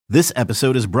This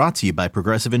episode is brought to you by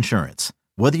Progressive Insurance.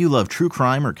 Whether you love true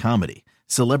crime or comedy,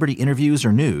 celebrity interviews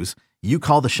or news, you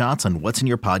call the shots on what's in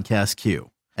your podcast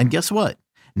queue. And guess what?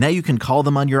 Now you can call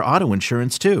them on your auto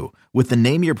insurance too with the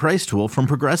Name Your Price tool from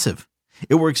Progressive.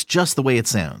 It works just the way it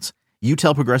sounds. You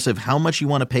tell Progressive how much you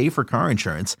want to pay for car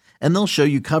insurance, and they'll show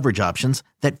you coverage options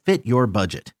that fit your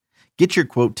budget. Get your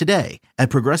quote today at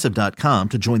Progressive.com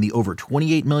to join the over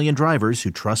 28 million drivers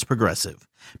who trust Progressive.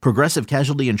 Progressive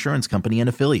Casualty Insurance Company and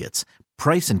Affiliates.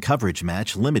 Price and coverage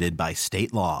match limited by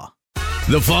state law.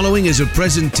 The following is a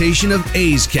presentation of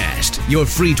A's Cast, your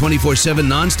free 24/7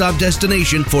 nonstop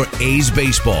destination for A's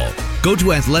baseball. Go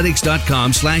to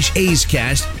athletics.com/A's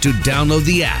Cast to download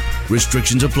the app.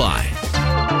 Restrictions apply.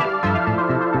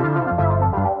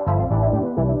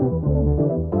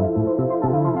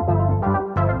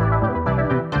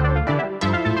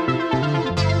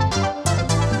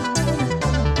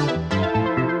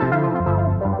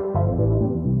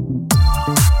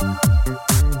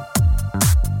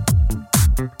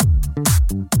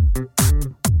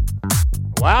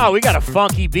 Wow, we got a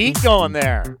funky beat going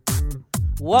there.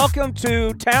 Welcome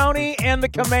to Townie and the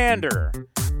Commander.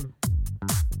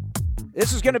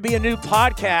 This is going to be a new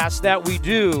podcast that we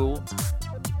do.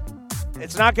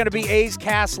 It's not going to be A's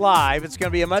Cast Live. It's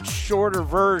going to be a much shorter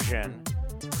version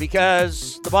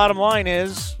because the bottom line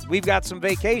is we've got some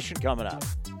vacation coming up.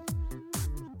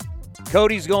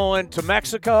 Cody's going to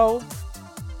Mexico.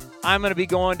 I'm going to be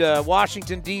going to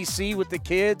Washington, D.C. with the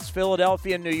kids,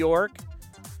 Philadelphia, New York.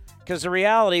 Because the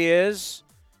reality is,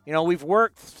 you know, we've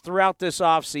worked throughout this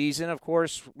offseason. Of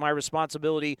course, my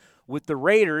responsibility with the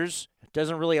Raiders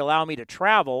doesn't really allow me to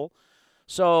travel.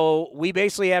 So we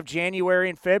basically have January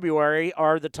and February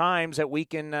are the times that we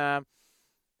can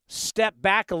step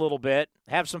back a little bit,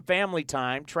 have some family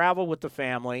time, travel with the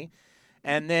family,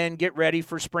 and then get ready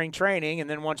for spring training. And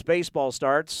then once baseball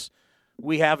starts,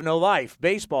 we have no life.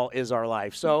 Baseball is our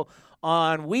life. So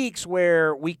on weeks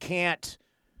where we can't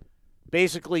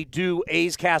basically do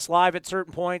A's Cast Live at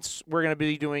certain points, we're going to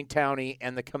be doing Townie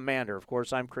and the Commander. Of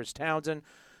course, I'm Chris Townsend.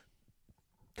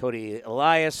 Cody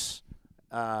Elias,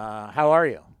 how are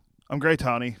you? I'm great,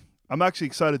 Tony. I'm actually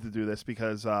excited to do this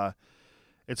because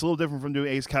it's a little different from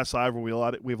doing A's Cast Live where we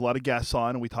have a lot of guests on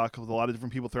and we talk with a lot of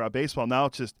different people throughout baseball. Now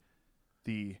it's just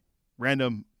the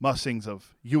random musings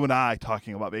of you and I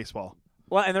talking about baseball.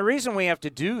 Well, and the reason we have to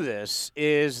do this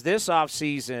is this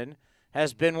offseason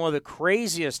has been one of the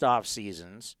craziest off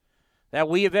seasons that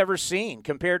we have ever seen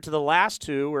compared to the last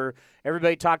two where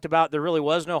everybody talked about there really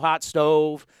was no hot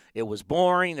stove. It was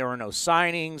boring. There were no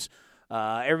signings.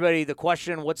 The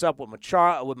question, what's up with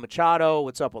Machado?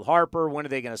 What's up with Harper? When are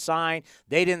they going to sign?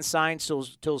 They didn't sign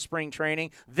till spring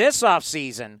training. This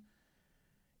offseason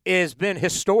has been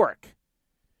historic.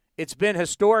 It's been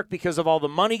historic because of all the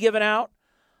money given out,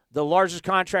 the largest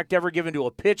contract ever given to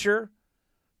a pitcher.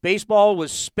 Baseball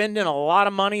was spending a lot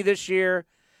of money this year,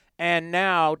 and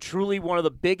now truly one of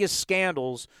the biggest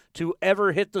scandals to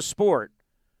ever hit the sport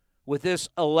with this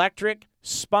electric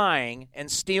spying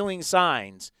and stealing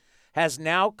signs has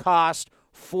now cost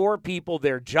 4 people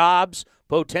their jobs,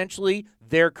 potentially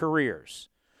their careers.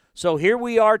 So here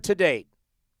we are to date.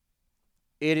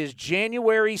 It is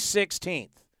January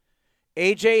 16th.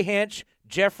 A.J. Hinch,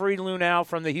 Jeffrey Luhnow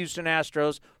from the Houston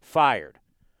Astros fired.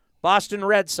 Boston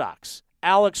Red Sox,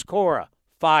 Alex Cora,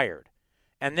 fired.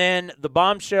 And then the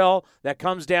bombshell that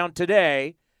comes down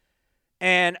today,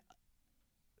 and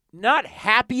not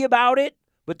happy about it,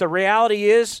 but the reality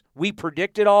is we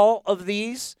predicted all of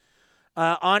these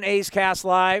on A's Cast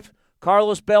Live.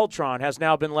 Carlos Beltran has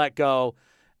now been let go.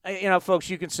 You know, folks,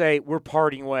 you can say we're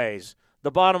parting ways. The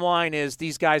bottom line is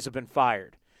these guys have been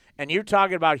fired. And you're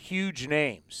talking about huge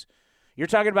names. You're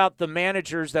talking about the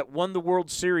managers that won the World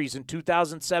Series in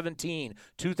 2017,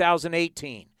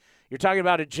 2018. You're talking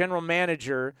about a general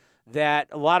manager that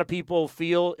a lot of people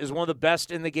feel is one of the best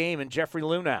in the game, in Jeffrey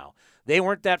Luhnow. They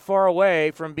weren't that far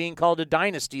away from being called a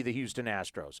dynasty, the Houston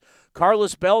Astros.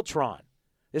 Carlos Beltran,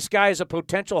 this guy is a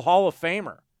potential Hall of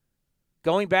Famer,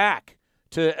 going back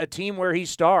to a team where he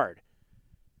starred.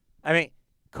 I mean,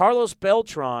 Carlos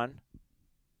Beltran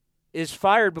is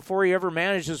fired before he ever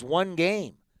manages one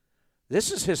game. This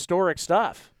is historic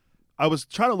stuff. I was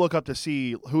trying to look up to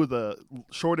see who the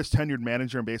shortest tenured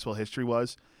manager in baseball history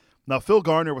was. Now, Phil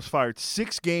Garner was fired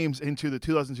 6 games into the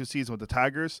 2002 season with the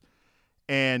Tigers,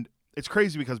 and it's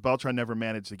crazy because Beltran never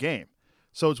managed the game.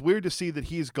 So it's weird to see that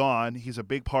he's gone. He's a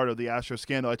big part of the Astro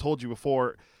scandal. I told you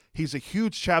before, he's a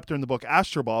huge chapter in the book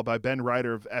Astro Ball by Ben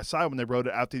Ryder of SI when they wrote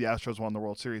it after the Astros won the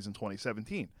World Series in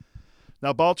 2017.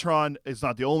 Now, Beltran is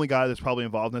not the only guy that's probably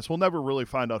involved in this. We'll never really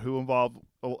find out who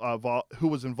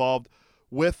was involved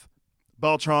with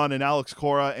Beltran and Alex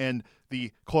Cora and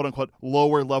the quote-unquote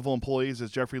lower-level employees,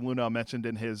 as Jeffrey Luna mentioned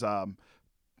in his,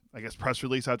 press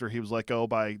release after he was let go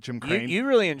by Jim Crane. You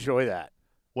really enjoy that.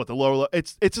 What, the lower –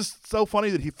 it's just so funny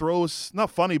that he throws –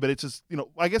 not funny, but it's just,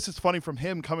 I guess it's funny from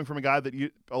him coming from a guy that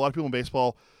a lot of people in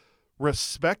baseball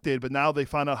respected, but now they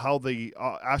find out how the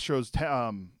Astros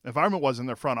environment was in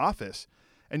their front office.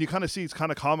 And you kind of see it's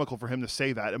kind of comical for him to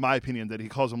say that, in my opinion, that he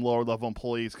calls them lower-level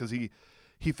employees because he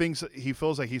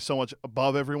feels like he's so much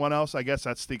above everyone else. I guess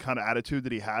that's the kind of attitude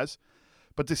that he has.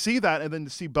 But to see that and then to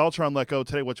see Beltran let go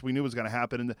today, which we knew was going to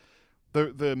happen, and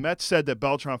the Mets said that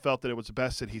Beltran felt that it was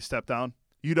best that he stepped down.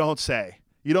 You don't say.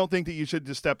 You don't think that you should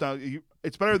just step down.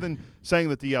 It's better than saying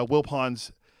that the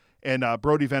Wilpons and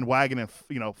Brody Van Wagenen,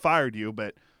 fired you.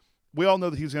 But we all know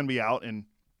that he's going to be out, and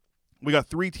we got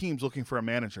 3 teams looking for a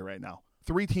manager right now.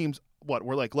 3 teams.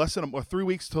 We're like less than 3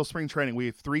 weeks till spring training. We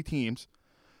have 3 teams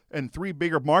and 3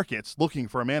 bigger markets looking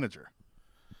for a manager.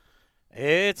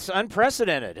 It's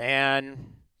unprecedented.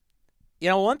 And,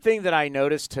 one thing that I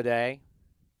noticed today,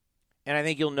 and I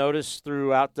think you'll notice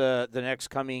throughout the next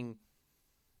coming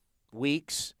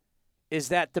weeks, is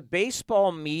that the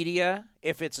baseball media,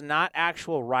 if it's not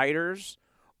actual writers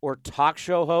or talk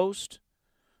show hosts,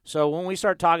 so when we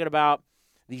start talking about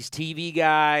these TV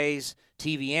guys,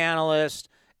 TV analysts,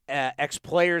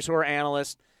 ex-players who are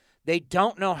analysts, they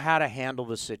don't know how to handle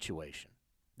the situation.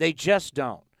 They just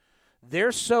don't.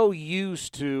 They're so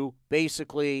used to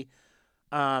basically,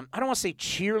 I don't want to say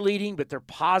cheerleading, but they're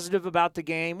positive about the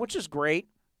game, which is great.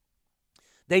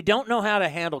 They don't know how to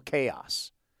handle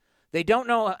chaos. They don't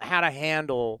know how to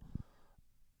handle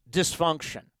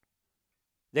dysfunction.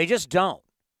 They just don't.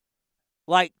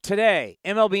 Like today,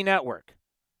 MLB Network.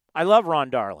 I love Ron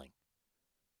Darling.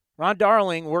 Ron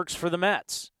Darling works for the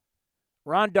Mets.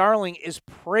 Ron Darling is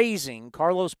praising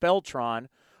Carlos Beltran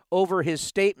over his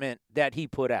statement that he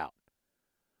put out,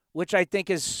 which I think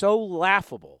is so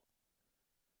laughable.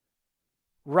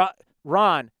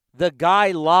 Ron, the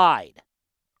guy lied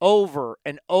over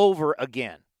and over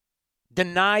again,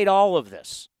 denied all of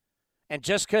this. And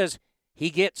just because he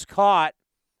gets caught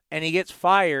and he gets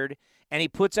fired and he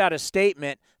puts out a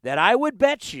statement that I would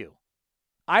bet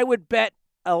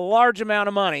a large amount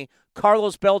of money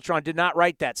Carlos Beltran did not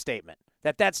write that statement,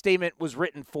 that statement was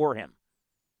written for him.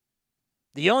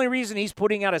 The only reason he's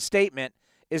putting out a statement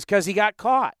is because he got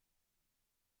caught.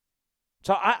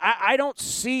 So I don't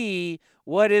see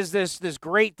what is this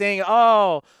great thing.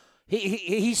 Oh,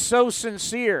 he's so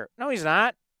sincere. No, he's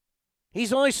not.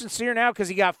 He's only sincere now because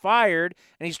he got fired,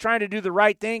 and he's trying to do the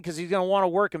right thing because he's going to want to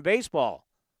work in baseball.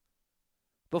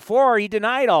 Before, he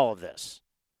denied all of this.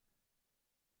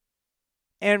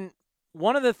 And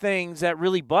one of the things that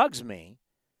really bugs me,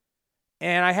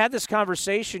 and I had this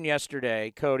conversation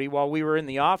yesterday, Cody, while we were in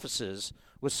the offices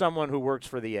with someone who works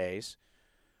for the A's.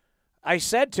 I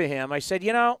said to him,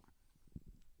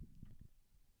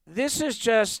 this is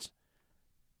just,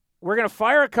 we're going to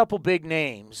fire a couple big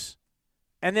names,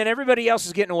 and then everybody else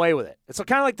is getting away with it. It's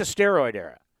kind of like the steroid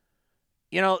era.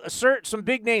 Some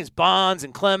big names, Bonds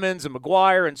and Clemens and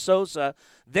McGuire and Sosa,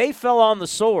 they fell on the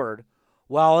sword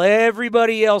while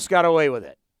everybody else got away with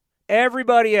it.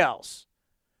 Everybody else.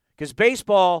 Because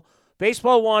baseball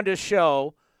wanted to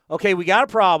show, okay, we got a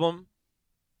problem.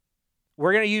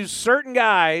 We're going to use certain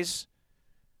guys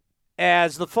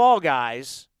as the fall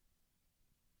guys,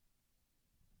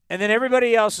 and then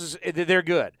everybody else they're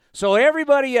good. So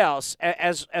everybody else,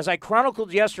 as I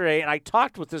chronicled yesterday, and I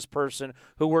talked with this person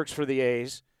who works for the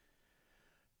A's,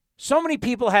 so many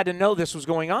people had to know this was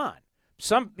going on.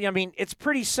 It's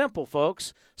pretty simple,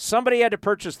 folks. Somebody had to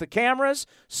purchase the cameras.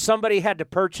 Somebody had to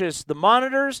purchase the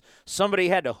monitors. Somebody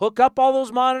had to hook up all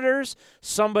those monitors.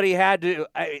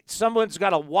 Someone's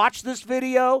got to watch this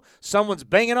video. Someone's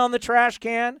banging on the trash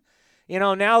can.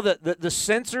 Now the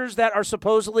sensors that are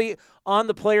supposedly on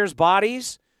the players'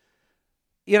 bodies,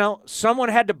 someone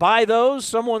had to buy those.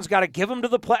 Someone's got to give them to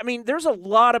the player. There's a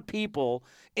lot of people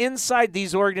inside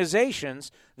these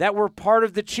organizations that were part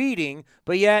of the cheating,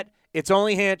 but yet it's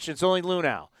only Hinch, it's only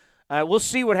Luhnow. We'll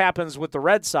see what happens with the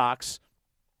Red Sox.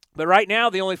 But right now,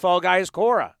 the only fall guy is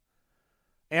Cora.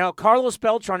 Carlos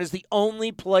Beltran is the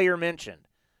only player mentioned.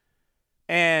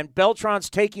 And Beltran's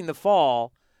taking the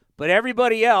fall. But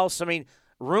everybody else,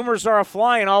 rumors are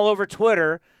flying all over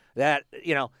Twitter that,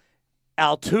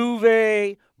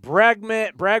 Altuve,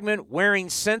 Bregman wearing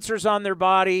sensors on their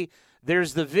body.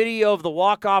 There's the video of the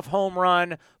walk-off home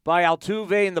run by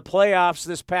Altuve in the playoffs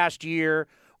this past year,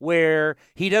 where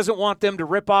he doesn't want them to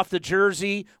rip off the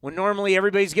jersey when normally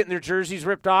everybody's getting their jerseys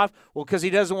ripped off. Well, because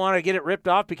he doesn't want to get it ripped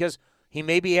off because He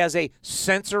maybe has a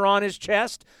sensor on his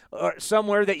chest or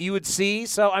somewhere that you would see.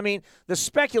 So, I mean, the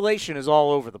speculation is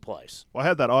all over the place. Well, I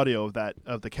had that audio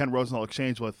of the Ken Rosenthal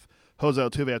exchange with Jose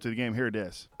Altuve after the game. Here it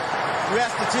is. You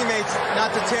asked the teammates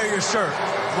not to tear your shirt.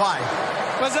 Why?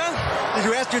 What's that? Did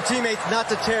you ask your teammates not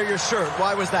to tear your shirt?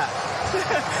 Why was that?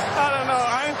 I don't know.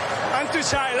 I'm too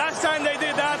shy. Last time they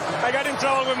did that, I got in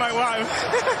trouble with my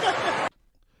wife.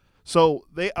 So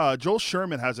Joel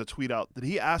Sherman has a tweet out that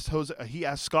he asked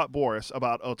Scott Boras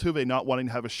about Altuve not wanting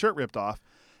to have his shirt ripped off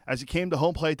as he came to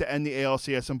home plate to end the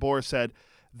ALCS, and Boras said,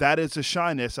 "That is the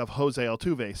shyness of Jose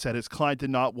Altuve," said his client did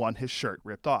not want his shirt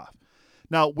ripped off.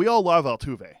 Now, we all love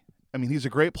Altuve. I mean, he's a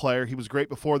great player. He was great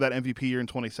before that MVP year in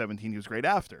 2017. He was great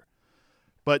after.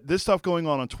 But this stuff going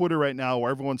on Twitter right now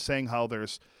where everyone's saying how there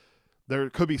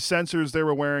could be sensors they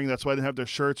were wearing, that's why they didn't have their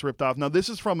shirts ripped off. Now, this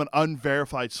is from an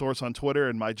unverified source on Twitter,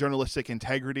 and my journalistic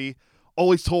integrity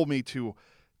always told me to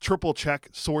triple check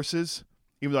sources,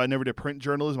 even though I never did print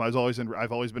journalism. I've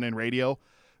always been in radio.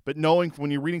 But knowing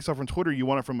when you're reading stuff from Twitter, you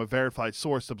want it from a verified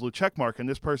source, the blue check mark, and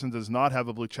this person does not have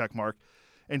a blue check mark.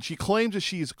 And she claims that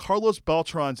she's Carlos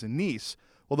Beltran's niece.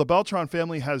 Well, the Beltran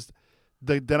family has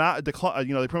they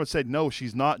pretty much said no,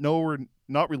 she's not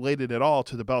related at all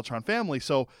to the Beltran family.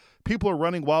 So people are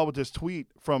running wild with this tweet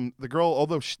from the girl,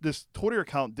 although this Twitter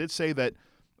account did say that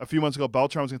a few months ago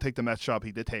Beltran was going to take the Mets job.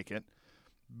 He did take it.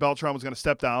 Beltran was going to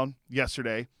step down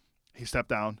yesterday. He stepped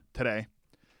down today.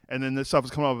 And then this stuff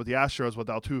is coming up with the Astros with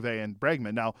Altuve and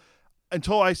Bregman. Now,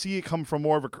 until I see it come from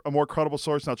a more credible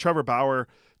source. Now, Trevor Bauer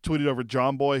tweeted over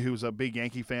John Boy, who's a big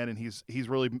Yankee fan, and he's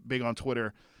really big on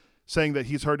Twitter, saying that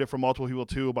he's heard it from multiple people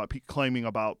too about claiming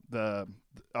about the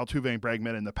Altuve and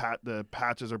Bregman and the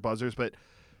patches or buzzers. But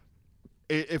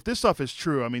if this stuff is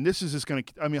true, I mean, this is just going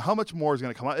to. I mean, how much more is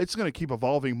going to come out? It's going to keep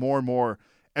evolving more and more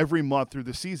every month through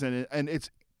the season, and it's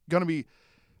going to be.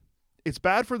 It's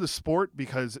bad for the sport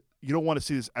because you don't want to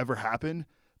see this ever happen.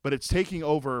 But it's taking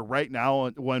over right now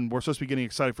when we're supposed to be getting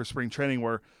excited for spring training,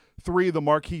 where 3 of the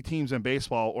marquee teams in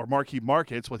baseball or marquee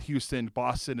markets with Houston,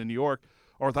 Boston, and New York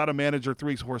are without a manager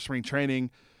 3 weeks before spring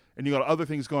training. And you got other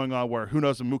things going on where who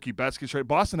knows if Mookie Betts gets traded.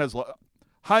 Boston has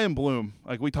High and Bloom,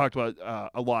 like we talked about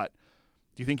a lot.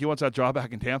 Do you think he wants that job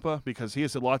back in Tampa? Because he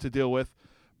has a lot to deal with.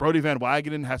 Brody Van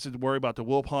Wagenen has to worry about the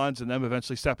Wilpons and them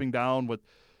eventually stepping down with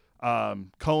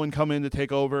Cohen come in to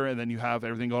take over, and then you have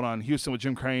everything going on in Houston with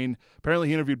Jim Crane. Apparently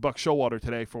he interviewed Buck Showalter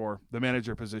today for the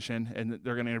manager position, and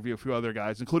they're going to interview a few other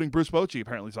guys, including Bruce Bochy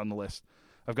apparently is on the list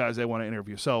of guys they want to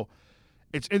interview. So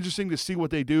it's interesting to see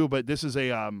what they do, but this is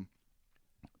a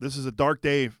dark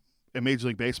day in Major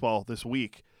League Baseball this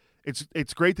week.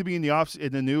 It's great to be in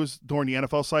the news during the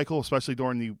NFL cycle, especially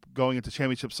during the going into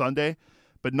Championship Sunday,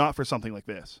 but not for something like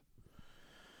this.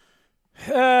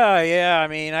 Yeah, I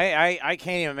mean, I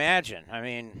can't even imagine. I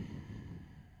mean,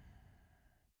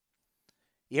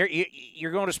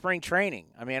 you're going to spring training.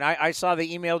 I mean, I saw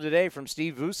the email today from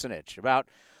Steve Vucinich about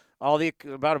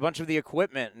a bunch of the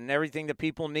equipment and everything that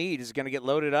people need is going to get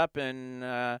loaded up and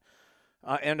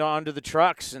onto the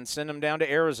trucks and send them down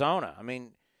to Arizona. I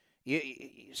mean,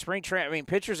 spring training. I mean,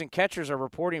 pitchers and catchers are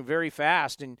reporting very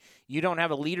fast, and you don't have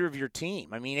a leader of your team.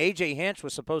 I mean, A.J. Hinch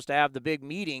was supposed to have the big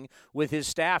meeting with his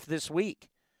staff this week.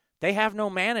 They have no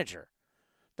manager.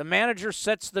 The manager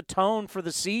sets the tone for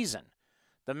the season.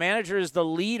 The manager is the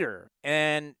leader,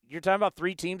 and you're talking about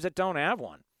 3 teams that don't have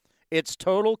one. It's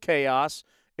total chaos.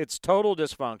 It's total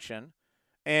dysfunction.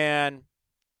 And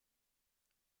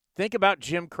think about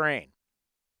Jim Crane.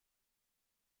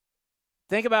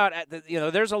 Think about,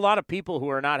 there's a lot of people who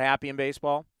are not happy in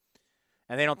baseball,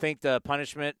 and they don't think the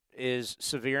punishment is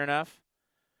severe enough.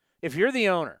 If you're the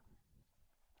owner,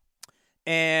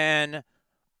 and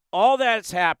all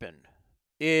that's happened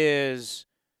is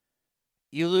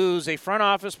you lose a front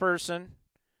office person,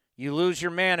 you lose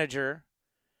your manager,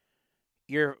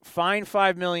 you're fined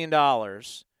 $5 million,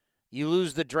 you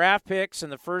lose the draft picks in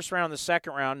the first round, the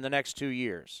second round in the next 2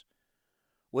 years.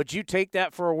 Would you take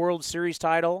that for a World Series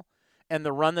title? And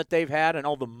the run that they've had and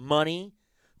all the money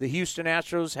the Houston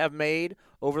Astros have made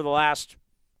over the last,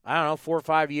 4 or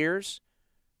 5 years,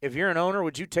 if you're an owner,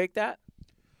 would you take that?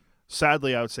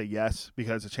 Sadly, I would say yes,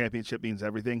 because the championship means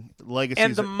everything. Legacies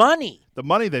and the money. The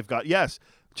money they've got, yes.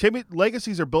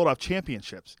 Legacies are built off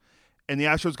championships, and the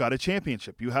Astros got a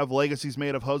championship. You have legacies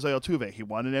made of Jose Altuve. He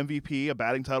won an MVP, a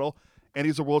batting title, and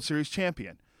he's a World Series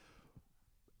champion.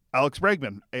 Alex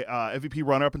Bregman, MVP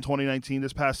runner-up in 2019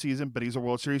 this past season, but he's a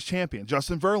World Series champion.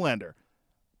 Justin Verlander,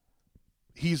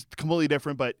 he's completely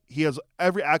different, but he has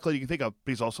every accolade you can think of,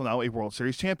 but he's also now a World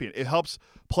Series champion. It helps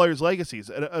players' legacies.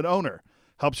 An owner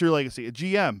helps your legacy. A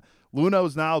GM, Luna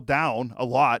is now down a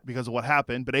lot because of what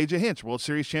happened, but AJ Hinch, World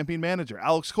Series champion manager.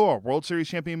 Alex Cora, World Series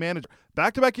champion manager.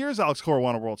 Back-to-back years, Alex Cora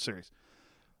won a World Series.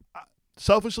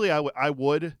 Selfishly, I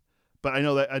would, but I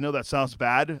know that sounds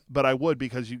bad, but I would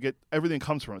because you get everything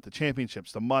comes from it: the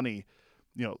championships, the money,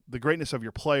 the greatness of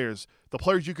your players, the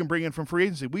players you can bring in from free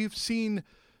agency. We've seen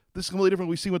this is completely different.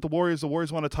 We've seen with the Warriors. The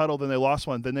Warriors won a title, then they lost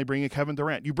one, then they bring in Kevin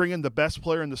Durant. You bring in the best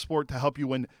player in the sport to help you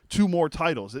win 2 more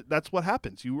titles. That's what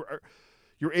happens.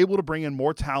 You're able to bring in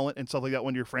more talent and stuff like that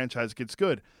when your franchise gets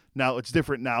good. Now, it's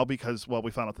different now because, well, we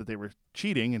found out that they were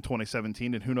cheating in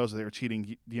 2017, and who knows if they were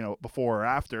cheating, before or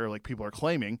after, like people are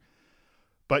claiming.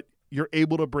 But you're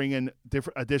able to bring in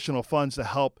different additional funds to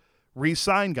help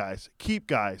re-sign guys,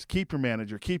 keep your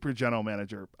manager, keep your general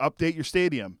manager, update your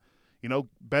stadium,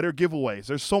 better giveaways.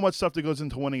 There's so much stuff that goes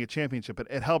into winning a championship, but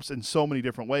it helps in so many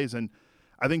different ways. And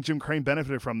I think Jim Crane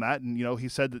benefited from that. And, he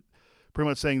said that, pretty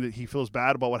much saying that he feels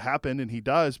bad about what happened, and he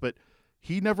does, but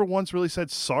he never once really said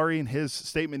sorry in his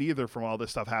statement either from all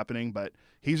this stuff happening, but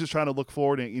he's just trying to look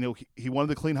forward, and, he wanted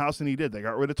to clean house, and he did. They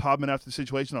got rid of Todman after the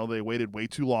situation, although they waited way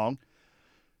too long.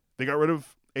 They got rid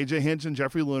of AJ Hinch and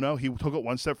Jeffrey Luna. He took it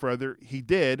one step further. He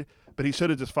did, but he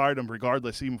should have just fired him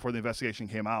regardless, even before the investigation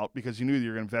came out, because you knew you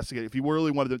were going to investigate. If you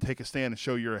really wanted to take a stand and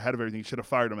show you're ahead of everything, you should have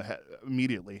fired him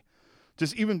immediately.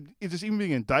 Just even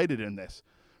being indicted in this,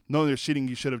 knowing they're cheating,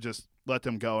 you should have just let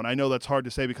them go. And I know that's hard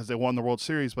to say because they won the World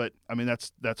Series, but I mean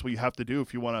that's what you have to do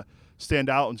if you want to stand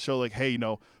out and show like, hey,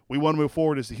 we want to move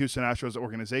forward as the Houston Astros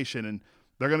organization, and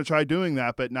they're going to try doing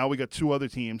that. But now we got 2 other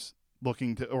teams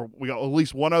or we got at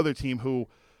least one other team who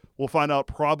we'll find out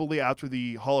probably after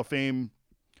the Hall of Fame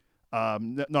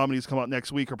nominees come out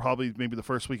next week, or probably maybe the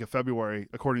first week of February,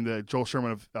 according to Joel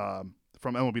Sherman from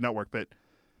MLB Network. But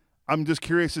I'm just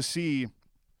curious to see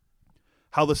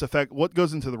how this what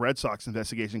goes into the Red Sox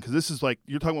investigation, because this is like,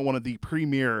 you're talking about one of the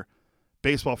premier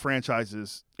baseball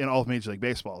franchises in all of Major League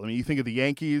Baseball. I mean, you think of the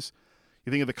Yankees,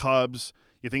 you think of the Cubs,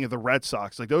 you think of the Red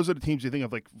Sox. Like, those are the teams you think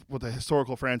of, like, with the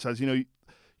historical franchise. You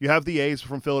have the A's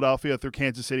from Philadelphia through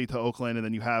Kansas City to Oakland, and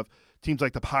then you have teams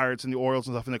like the Pirates and the Orioles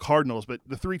and stuff, and the Cardinals. But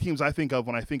the 3 teams I think of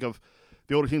when I think of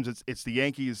the older teams, it's the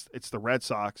Yankees, it's the Red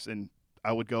Sox, and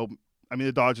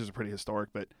the Dodgers are pretty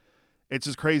historic, but it's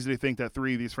just crazy to think that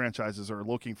 3 of these franchises are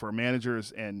looking for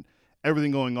managers and everything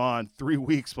going on 3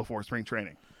 weeks before spring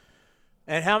training.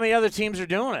 And how many other teams are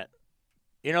doing it?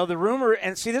 The rumor,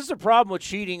 and see, this is the problem with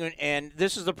cheating, and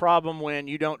this is the problem when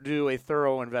you don't do a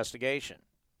thorough investigation.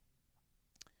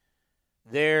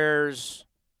 There's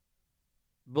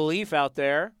belief out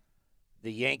there.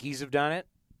 The Yankees have done it.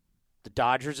 The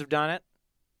Dodgers have done it.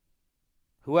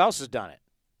 Who else has done it?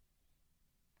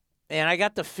 And I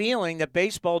got the feeling that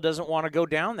baseball doesn't want to go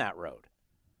down that road.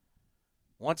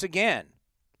 Once again,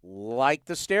 like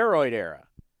the steroid era,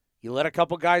 you let a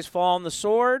couple guys fall on the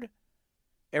sword,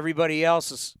 everybody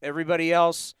else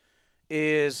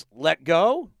is let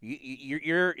go.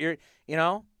 You're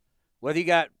whether you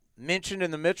got mentioned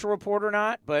in the Mitchell Report or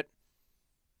not, but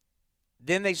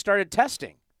then they started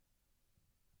testing,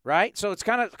 right? So it's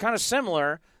kind of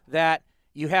similar that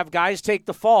you have guys take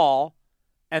the fall,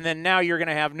 and then now you're going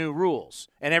to have new rules,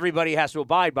 and everybody has to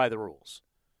abide by the rules.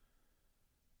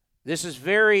 This is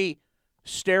very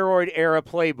steroid-era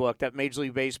playbook that Major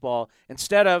League Baseball,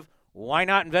 instead of, why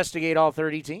not investigate all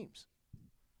 30 teams?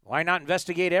 Why not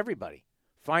investigate everybody?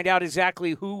 Find out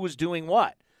exactly who was doing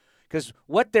what. Because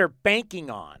what they're banking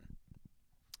on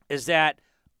is that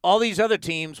all these other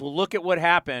teams will look at what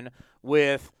happened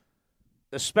with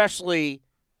especially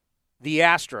the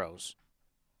Astros,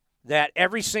 that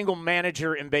every single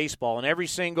manager in baseball and every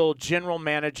single general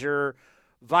manager,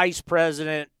 vice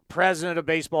president, president of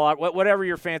baseball, whatever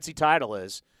your fancy title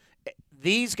is,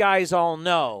 these guys all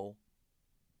know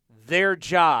their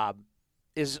job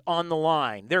is on the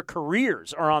line. Their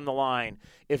careers are on the line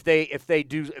if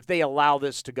they allow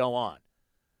this to go on.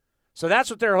 So that's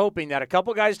what they're hoping, that a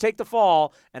couple guys take the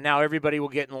fall and now everybody will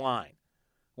get in line.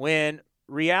 When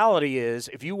reality is,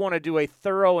 if you want to do a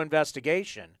thorough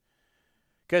investigation,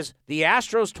 because the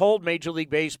Astros told Major League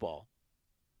Baseball,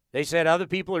 they said other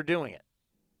people are doing it.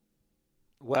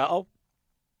 Well,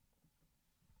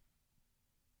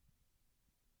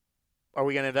 are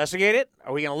we going to investigate it?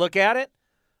 Are we going to look at it?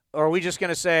 Or are we just going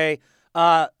to say,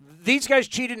 these guys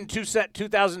cheated in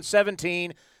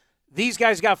 2017, these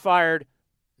guys got fired,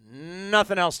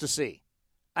 nothing else to see?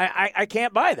 I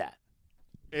can't buy that.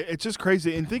 It's just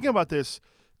crazy. And thinking about this,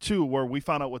 too, where we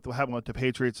found out what happened with the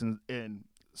Patriots and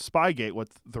Spygate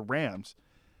with the Rams,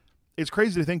 it's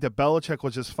crazy to think that Belichick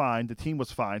was just fine, the team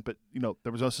was fine, but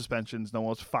there was no suspensions, no one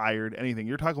was fired, anything.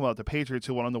 You're talking about the Patriots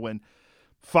who went on to win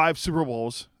 5 Super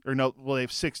Bowls, or no, well, they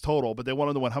have 6 total, but they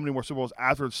wanted to win how many more Super Bowls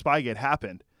after Spygate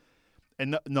happened?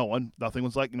 And nothing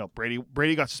was like,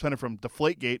 Brady got suspended from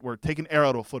Deflategate. We're taking air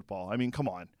out of football. I mean, come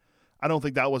on. I don't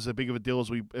think that was as big of a deal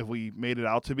as if we made it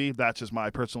out to be. That's just my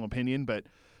personal opinion. But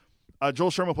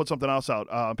Joel Sherman put something else out.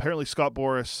 Apparently, Scott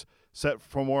Boras set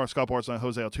for more on Scott Boras on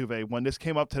Jose Altuve. When this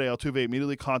came up today, Altuve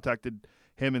immediately contacted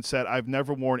him and said, "I've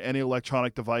never worn any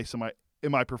electronic device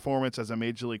in my performance as a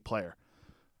major league player."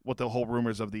 With the whole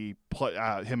rumors of him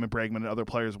and Bregman and other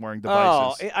players wearing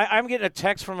devices. Oh, I'm getting a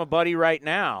text from a buddy right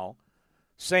now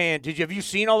saying, have you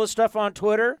seen all this stuff on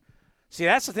Twitter? See,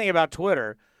 that's the thing about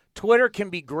Twitter. Twitter can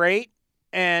be great,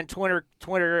 and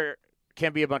Twitter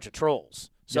can be a bunch of trolls.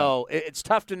 So it's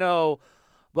tough to know,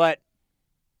 but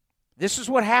this is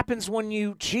what happens when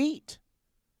you cheat.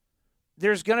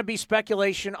 There's going to be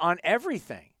speculation on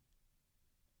everything.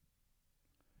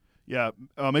 Yeah,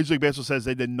 Major League Baseball says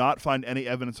they did not find any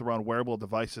evidence around wearable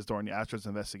devices during the Astros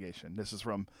investigation. This is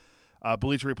from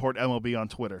Bleacher Report MLB on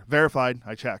Twitter. Verified,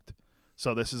 I checked.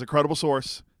 So this is a credible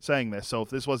source saying this. So if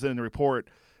this wasn't in the report,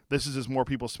 this is just more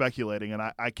people speculating. And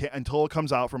I can't, until it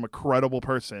comes out from a credible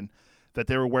person that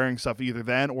they were wearing stuff either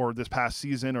then or this past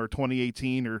season or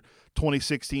 2018 or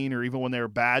 2016 or even when they were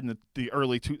bad in the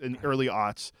early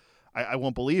aughts, I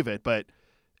won't believe it. But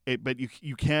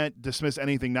you can't dismiss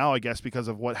anything now, I guess, because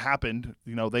of what happened.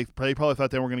 They probably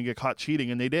thought they were going to get caught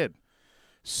cheating, and they did.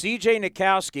 C.J.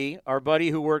 Nikowski, our buddy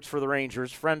who works for the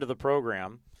Rangers, friend of the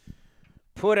program,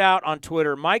 put out on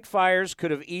Twitter, Mike Fiers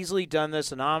could have easily done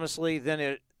this anonymously,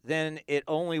 then it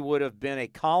only would have been a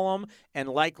column and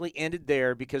likely ended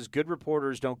there because good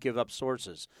reporters don't give up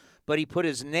sources. But he put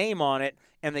his name on it,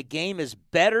 and the game is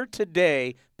better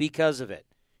today because of it.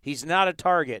 He's not a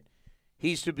target.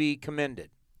 He's to be commended.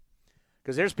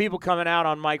 Because there's people coming out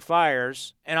on Mike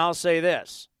Fiers, and I'll say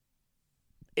this.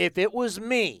 If it was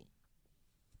me,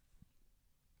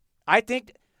 I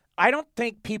don't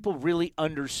think people really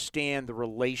understand the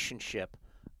relationship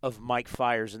of Mike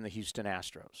Fiers and the Houston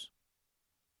Astros.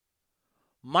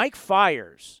 Mike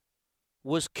Fiers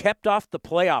was kept off the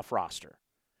playoff roster.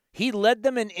 He led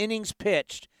them in innings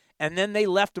pitched, and then they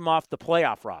left him off the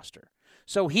playoff roster.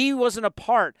 So he wasn't a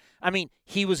part. I mean,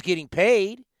 he was getting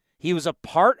paid. He was a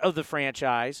part of the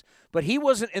franchise, but he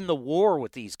wasn't in the war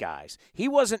with these guys. He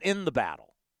wasn't in the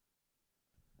battle.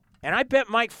 And I bet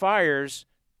Mike Fiers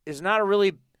is not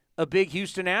a big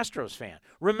Houston Astros fan.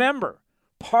 Remember,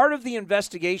 part of the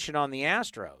investigation on the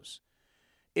Astros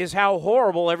is how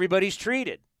horrible everybody's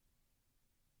treated.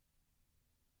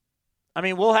 I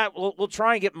mean, we'll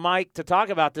try and get Mike to talk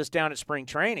about this down at spring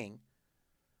training.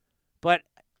 But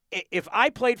if I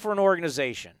played for an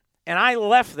organization and I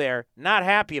left there not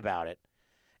happy about it,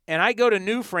 and I go to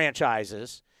new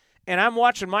franchises, and I'm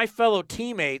watching my fellow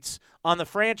teammates on the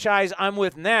franchise I'm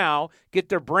with now get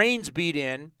their brains beat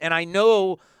in, and I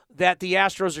know that the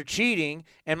Astros are cheating,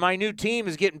 and my new team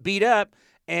is getting beat up,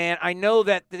 and I know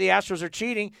that the Astros are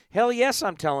cheating, hell yes,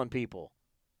 I'm telling people.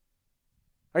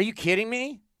 Are you kidding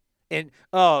me? And,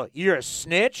 oh, you're a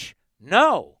snitch?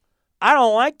 No. I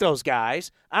don't like those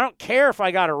guys. I don't care if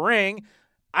I got a ring.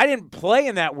 I didn't play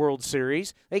in that World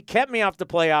Series. They kept me off the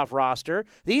playoff roster.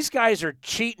 These guys are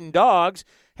cheating dogs.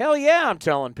 Hell yeah, I'm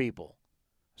telling people.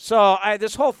 So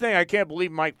this whole thing, I can't believe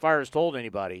Mike Fiers told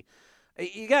anybody.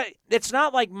 It's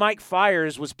not like Mike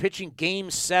Fiers was pitching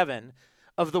Game 7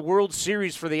 of the World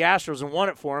Series for the Astros and won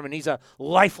it for him, and he's a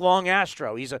lifelong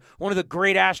Astro. He's one of the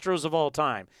great Astros of all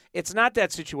time. It's not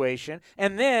that situation.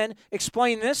 And then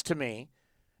explain this to me.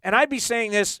 And I'd be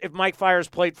saying this if Mike Fiers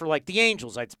played for, like, the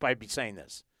Angels. I'd be saying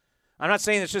this. I'm not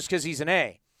saying this just because he's an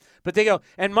A. But they go,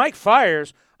 and Mike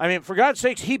Fiers, I mean, for God's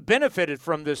sakes, he benefited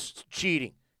from this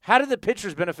cheating. How did the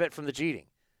pitchers benefit from the cheating?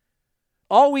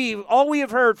 All we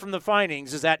have heard from the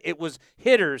findings is that it was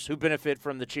hitters who benefit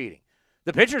from the cheating.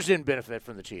 The pitchers didn't benefit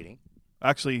from the cheating.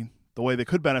 Actually, The way they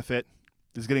could benefit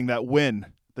is getting that win,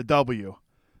 the W.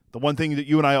 The one thing that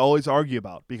you and I always argue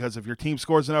about, because if your team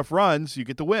scores enough runs, you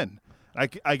get the win.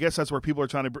 I guess that's where people are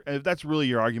trying to. If that's really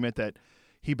your argument that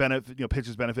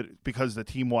pitchers benefit because the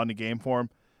team won the game for him.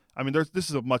 I mean, this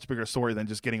is a much bigger story than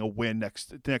just getting a win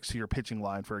next to your pitching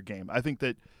line for a game. I think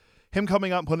that him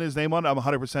coming out and putting his name on it, I'm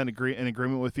 100% in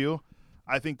agreement with you.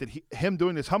 I think that him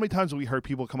doing this, how many times have we heard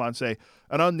people come on and say,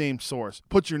 an unnamed source,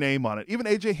 put your name on it? Even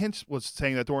A.J. Hinch was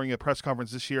saying that during a press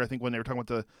conference this year, I think when they were talking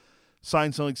about the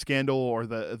sign stealing scandal or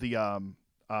the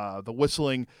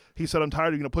whistling, he said, I'm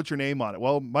tired of put your name on it.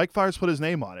 Well, Mike Fiers put his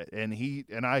name on it,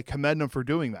 and I commend him for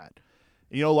doing that.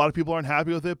 And, a lot of people aren't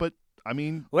happy with it, but, I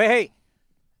mean. Well, hey,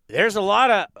 there's a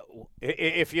lot of –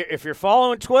 if you're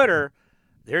following Twitter,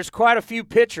 there's quite a few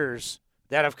pitchers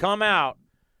that have come out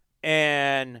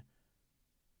and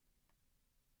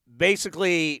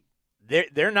basically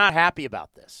they're not happy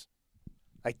about this.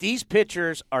 Like, these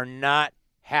pitchers are not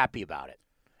happy about it.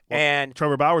 Well, and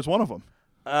Trevor Bauer's one of them.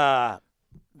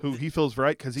 Who he feels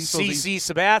right because he feels CC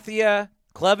Sabathia,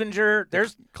 Clevenger.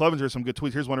 There's Clevenger, some good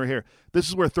tweets. Here's one right here. This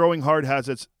is where throwing hard has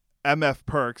its MF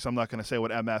perks. I'm not going to say what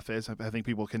MF is. I think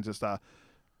people can just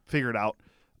figure it out.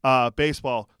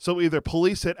 Baseball. So either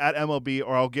police it at MLB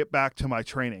or I'll get back to my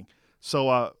training. So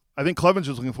I think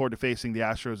Clevenger's looking forward to facing the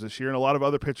Astros this year, and a lot of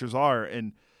other pitchers are.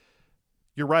 And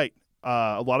you're right.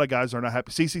 A lot of guys are not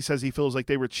happy. CC says he feels like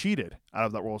they were cheated out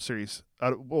of that World Series.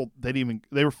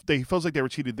 He feels like they were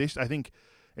cheated. I think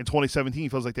in 2017 he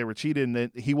feels like they were cheated, and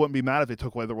that he wouldn't be mad if they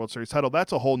took away the World Series title.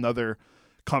 That's a whole nother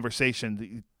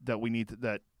conversation that we need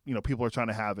that people are trying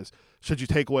to have is, should you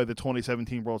take away the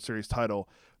 2017 World Series title?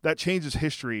 That changes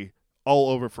history all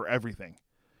over for everything.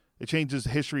 It changes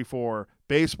history for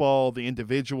baseball, the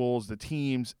individuals, the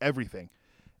teams, everything.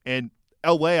 And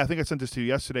LA, I think I sent this to you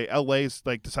yesterday. LA's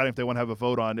like deciding if they want to have a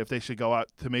vote on if they should go out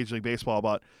to Major League Baseball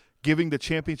about giving the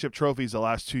championship trophies the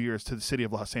last 2 years to the city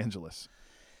of Los Angeles.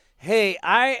 Hey,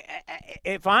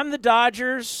 if I'm the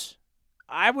Dodgers,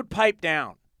 I would pipe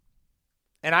down.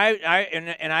 And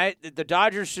the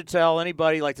Dodgers should tell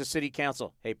anybody like the city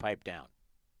council, hey, pipe down.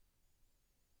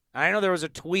 I know there was a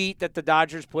tweet that the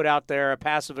Dodgers put out there, a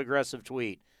passive-aggressive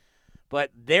tweet, but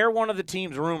they're one of the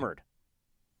teams rumored.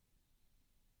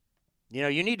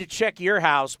 You need to check your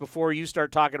house before you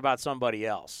start talking about somebody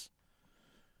else.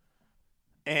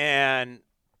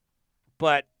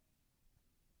 But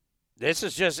this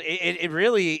is just it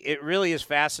really is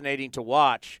fascinating to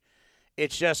watch.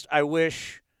 It's just I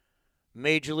wish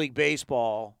Major League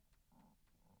Baseball,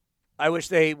 I wish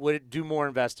they would do more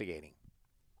investigating.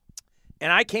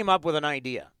 And I came up with an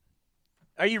idea.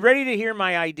 Are you ready to hear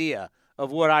my idea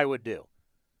of what I would do?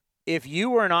 If you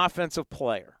were an offensive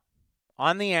player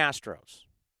on the Astros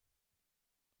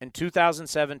in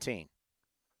 2017,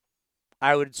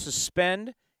 I would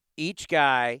suspend each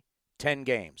guy 10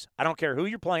 games. I don't care who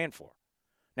you're playing for.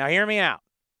 Now, hear me out.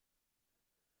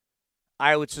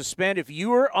 I would suspend if you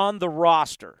were on the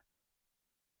roster,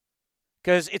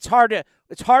 because it's hard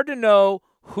to know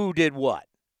who did what.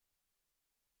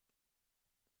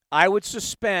 I would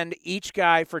suspend each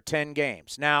guy for 10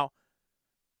 games. Now,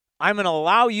 I'm going to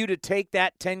allow you to take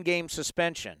that 10-game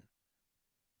suspension,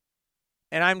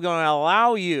 and I'm going to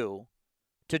allow you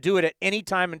to do it at any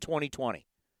time in 2020.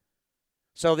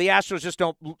 So the Astros just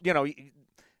don't,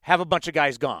 have a bunch of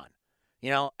guys gone.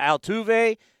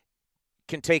 Altuve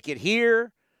can take it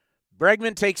here.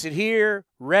 Bregman takes it here.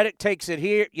 Reddick takes it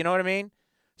here. You know what I mean?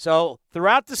 So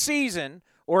throughout the season,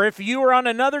 or if you are on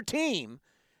another team,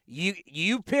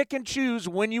 you pick and choose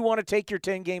when you want to take your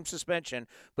 10-game suspension,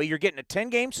 but you're getting a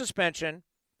 10-game suspension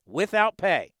without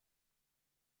pay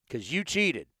because you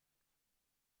cheated.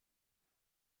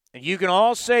 And you can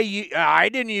all say, I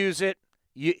didn't use it.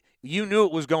 You knew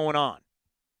it was going on.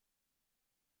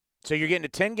 So you're getting a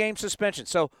 10-game suspension.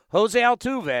 So Jose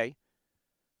Altuve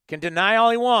can deny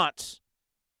all he wants,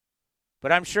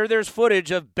 but I'm sure there's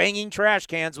footage of banging trash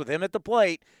cans with him at the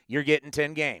plate. You're getting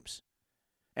 10 games.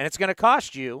 And it's going to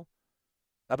cost you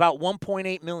about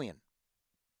 $1.8 million.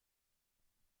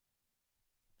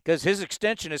 Because his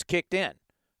extension is kicked in.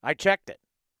 I checked it.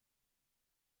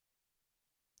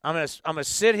 I'm gonna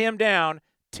sit him down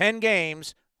 10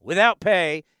 games without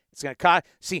pay. It's going to cost.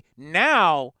 See,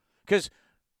 now, because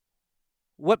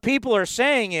what people are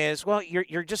saying is, well,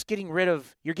 you're just getting rid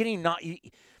of,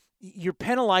 you're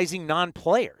penalizing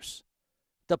non-players.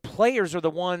 The players are the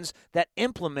ones that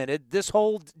implemented this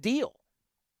whole deal.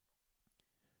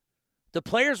 The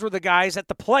players were the guys at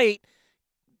the plate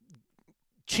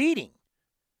cheating.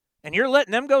 And you're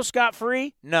letting them go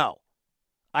scot-free? No.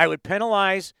 I would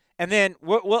penalize, and then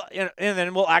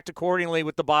we'll act accordingly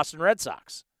with the Boston Red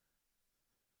Sox.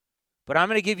 But I'm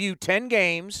going to give you 10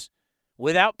 games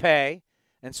without pay.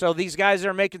 And so these guys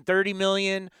are making $30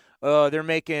 million. They're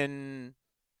making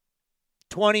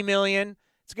 $20 million.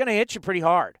 It's going to hit you pretty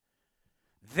hard.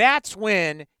 That's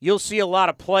when you'll see a lot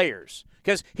of players.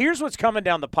 Because here's what's coming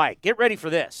down the pike. Get ready for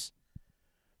this.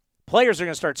 Players are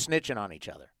going to start snitching on each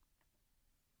other.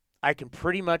 I can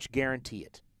pretty much guarantee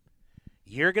it.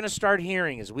 You're going to start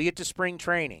hearing, as we get to spring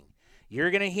training, you're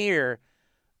going to hear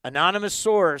anonymous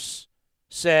source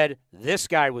said this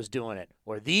guy was doing it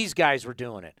or these guys were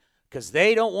doing it. Because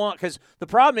they don't want – because the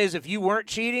problem is if you weren't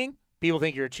cheating, people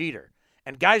think you're a cheater.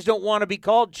 And guys don't want to be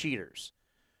called cheaters.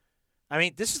 I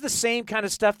mean, this is the same kind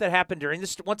of stuff that happened during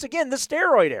this, once again, the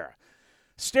steroid era.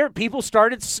 People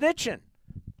started snitching.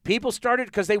 People started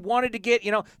because they wanted to get,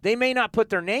 they may not put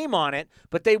their name on it,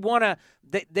 but they want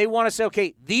to say,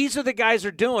 okay, these are the guys who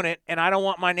are doing it, and I don't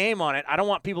want my name on it. I don't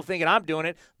want people thinking I'm doing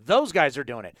it. Those guys are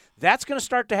doing it. That's going to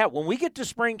start to happen when we get to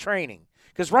spring training.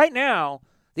 Because right now,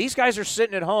 these guys are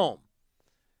sitting at home.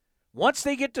 Once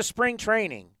they get to spring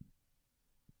training,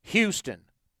 Houston,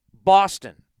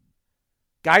 Boston,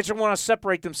 guys are want to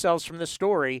separate themselves from this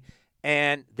story,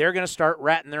 and they're going to start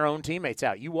ratting their own teammates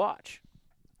out. You watch.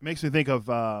 It makes me think of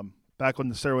back when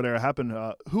the steroid era happened.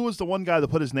 Who was the one guy that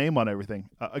put his name on everything?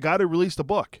 A guy who released a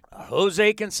book.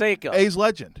 Jose Canseco. A's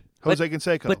legend. Jose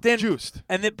Canseco. But then, juiced.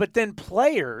 But then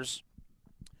players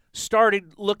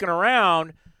started looking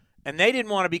around, and they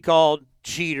didn't want to be called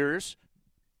cheaters,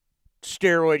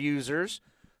 steroid users,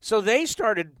 so they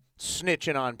started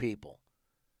snitching on people.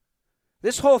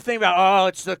 This whole thing about,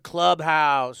 it's the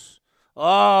clubhouse.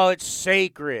 Oh, it's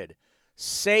sacred.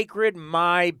 Sacred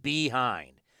my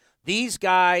behind. These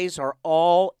guys are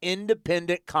all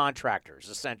independent contractors,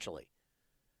 essentially.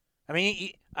 I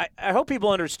mean, I hope people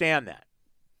understand that.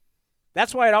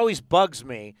 That's why it always bugs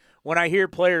me when I hear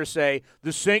players say,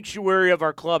 the sanctuary of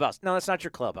our clubhouse. No, that's not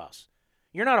your clubhouse.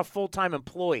 You're not a full-time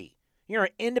employee. You're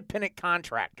an independent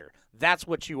contractor. That's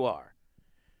what you are.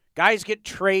 Guys get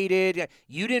traded.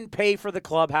 You didn't pay for the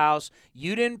clubhouse.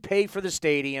 You didn't pay for the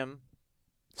stadium.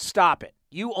 Stop it.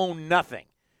 You own nothing.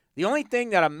 The only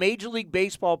thing that a Major League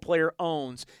Baseball player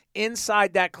owns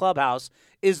inside that clubhouse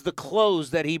is the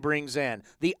clothes that he brings in.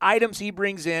 The items he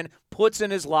brings in, puts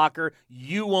in his locker,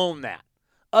 you own that.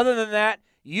 Other than that,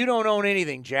 you don't own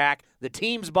anything, Jack. The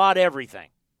teams bought everything.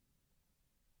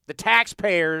 The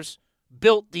taxpayers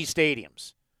built these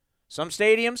stadiums. Some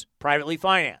stadiums, privately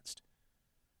financed.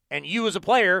 And you as a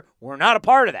player were not a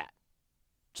part of that.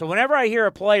 So whenever I hear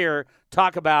a player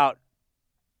talk about,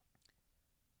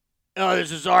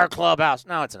 this is our clubhouse.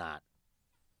 No, it's not.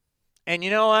 And you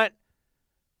know what?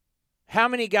 How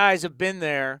many guys have been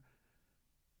there?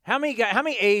 How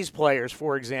many A's players,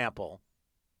 for example?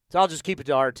 So I'll just keep it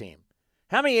to our team.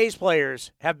 How many A's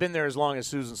players have been there as long as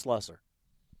Susan Slusser?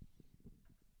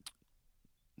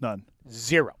 None.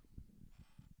 0.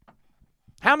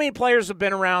 How many players have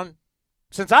been around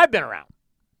since I've been around?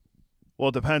 Well,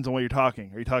 it depends on what you're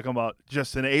talking. Are you talking about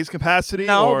just an A's capacity?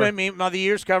 No, or? I mean, the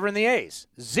years covering the A's.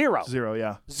 0. 0,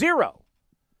 yeah. 0.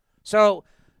 So,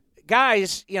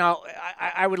 guys,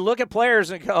 I would look at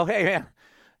players and go, hey, man,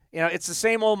 it's the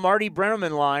same old Marty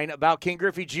Brenneman line about King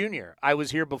Griffey Jr. I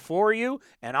was here before you,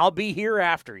 and I'll be here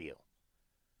after you.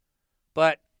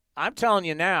 But I'm telling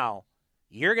you now,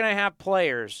 you're going to have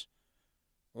players,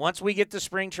 once we get to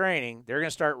spring training, they're going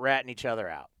to start ratting each other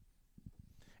out.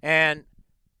 And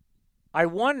I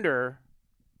wonder,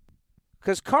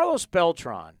 because Carlos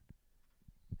Beltran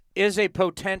is a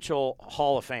potential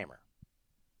Hall of Famer.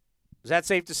 Is that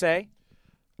safe to say?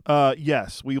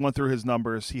 Yes. We went through his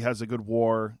numbers. He has a good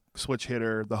WAR, switch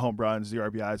hitter, the home runs, the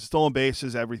RBIs, stolen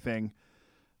bases, everything.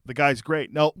 The guy's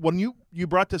great. Now, when you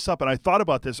brought this up, and I thought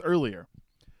about this earlier,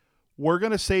 we're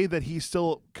going to say that he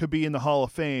still could be in the Hall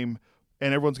of Fame,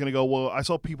 and everyone's going to go, well, I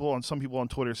saw some people on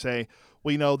Twitter say,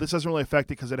 well, this doesn't really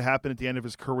affect it because it happened at the end of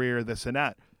his career, this and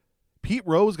that. Pete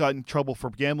Rose got in trouble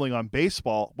for gambling on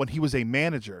baseball when he was a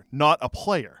manager, not a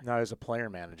player. No, he was a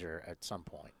player manager at some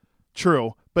point.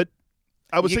 True, but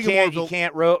I was thinking more of you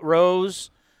can't Rose.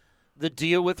 The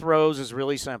deal with Rose is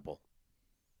really simple.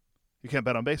 You can't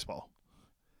bet on baseball.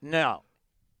 No.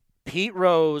 Pete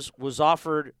Rose was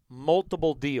offered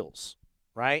multiple deals,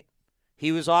 right?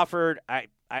 He was offered, I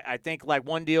think like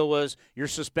one deal was you're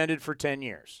suspended for 10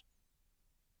 years.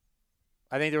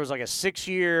 I think there was like a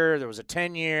 6-year, there was a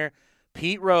 10-year.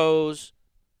 Pete Rose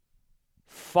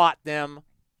fought them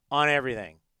on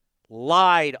everything,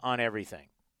 lied on everything.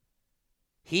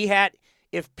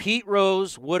 If Pete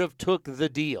Rose would have took the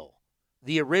deal,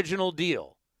 the original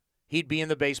deal, he'd be in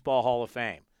the Baseball Hall of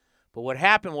Fame. But what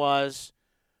happened was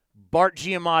Bart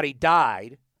Giamatti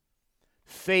died.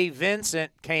 Fay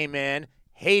Vincent came in,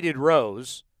 hated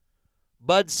Rose.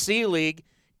 Bud Selig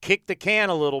kicked the can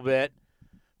a little bit.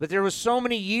 But there was so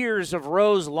many years of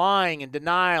Rose lying and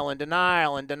denial and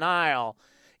denial and denial.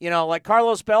 Like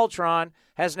Carlos Beltran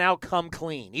has now come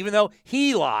clean. Even though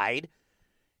he lied,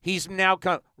 he's now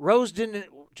come. Rose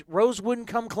wouldn't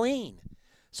come clean.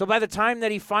 So by the time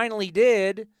that he finally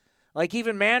did, like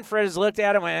even Manfred has looked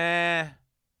at him and went,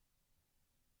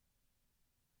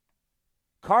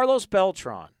 Carlos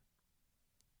Beltran,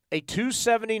 a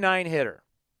 .279 hitter,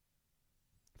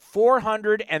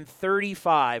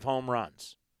 435 home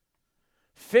runs,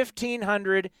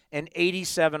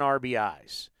 1,587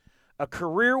 RBIs, a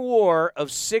career WAR of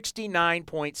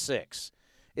 69.6.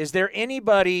 Is there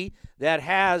anybody that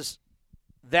has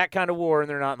that kind of WAR and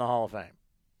they're not in the Hall of Fame.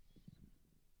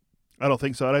 I don't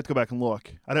think so. I'd have to go back and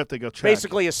look. I'd have to go check.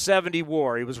 Basically a 70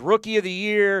 WAR. He was Rookie of the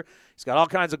Year. He's got all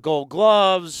kinds of gold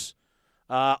gloves,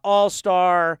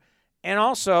 All-Star, and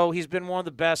also he's been one of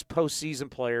the best postseason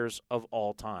players of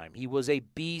all time. He was a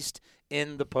beast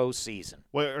in the postseason.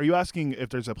 Wait, are you asking if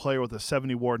there's a player with a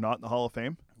 70 WAR not in the Hall of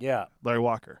Fame? Yeah. Larry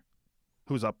Walker,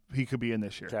 who's up. He could be in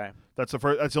this year. Okay. That's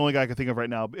the only guy I can think of right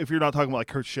now. If you're not talking about like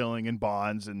Kurt Schilling and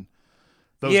Bonds and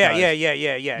those Yeah.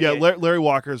 guys. Larry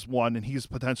Walker's one, and he's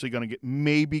potentially going to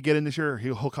maybe get in this year.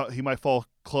 He might fall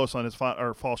close on his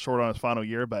or fall short on his final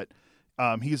year, but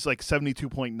he's like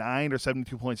 72.9 or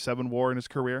 72.7 WAR in his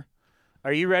career.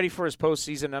 Are you ready for his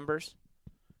postseason numbers?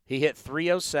 He hit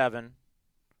 .307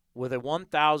 with a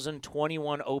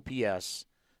 1,021 OPS,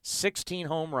 16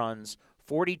 home runs,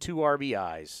 42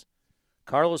 RBIs.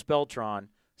 Carlos Beltran,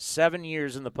 7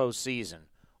 years in the postseason,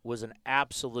 was an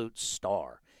absolute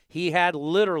star. He had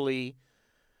literally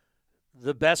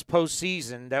the best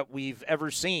postseason that we've ever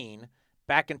seen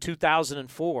back in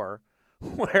 2004,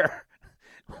 where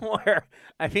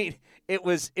I mean, it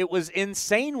was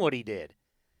insane what he did.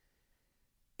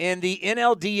 In the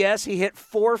NLDS, he hit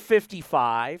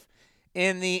 .455.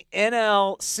 In the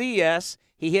NLCS,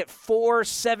 he hit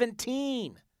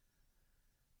 .417.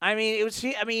 I mean,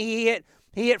 he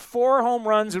hit 4 home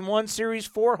runs in one series,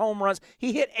 4 home runs.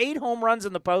 He hit 8 home runs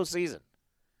in the postseason.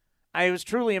 It was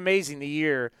truly amazing the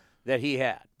year that he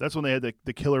had. That's when they had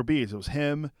the killer bees. It was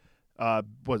him,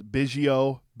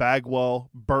 Biggio, Bagwell,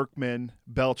 Berkman,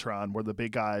 Beltran were the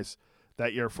big guys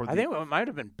that year. I think it might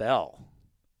have been Bell.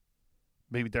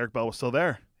 Maybe Derek Bell was still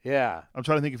there. Yeah. I'm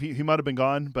trying to think if he might have been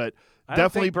gone, but I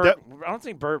definitely. don't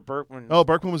think Berkman. Oh,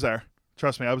 Berkman was there.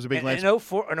 Trust me, I was a big in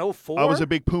 04. I was a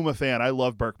big Puma fan. I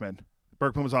love Berkman.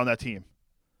 Berkman was on that team.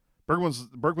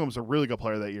 Berkman was a really good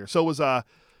player that year. So was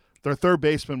their third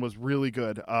baseman was really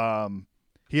good.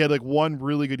 He had like one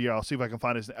really good year. I'll see if I can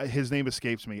find his name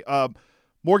escapes me.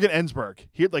 Morgan Ensberg.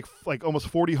 He had like almost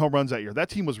 40 home runs that year. That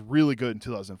team was really good in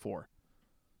 2004.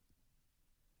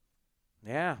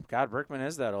 Yeah, God, Berkman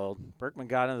is that old. Berkman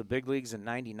got into the big leagues in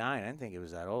 '99. I didn't think he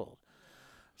was that old.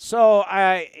 So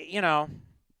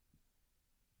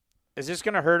is this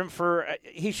going to hurt him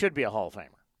he should be a Hall of Famer.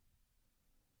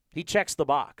 He checks the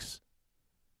box.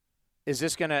 Is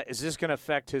this going to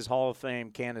affect his Hall of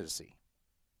Fame candidacy?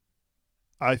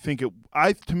 I think it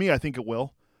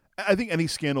will. I think any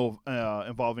scandal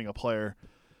involving a player,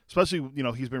 especially,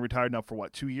 he's been retired now for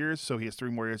 2 years, so he has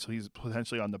 3 more years, so he's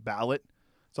potentially on the ballot.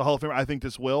 It's a Hall of Famer. I think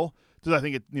this will. Does I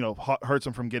think it hurts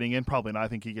him from getting in? Probably not. I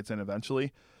think he gets in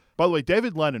eventually. By the way,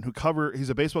 David Lennon, he's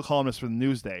a baseball columnist for the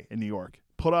Newsday in New York,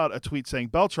 put out a tweet saying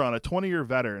Beltran, a 20-year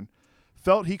veteran,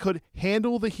 felt he could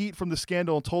handle the heat from the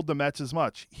scandal and told the Mets as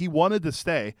much. He wanted to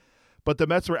stay, but the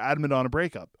Mets were adamant on a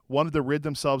breakup, wanted to rid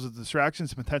themselves of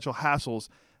distractions and potential hassles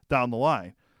down the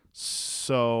line.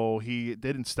 So he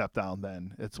didn't step down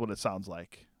then. It's what it sounds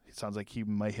like. It sounds like he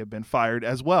might have been fired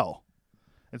as well.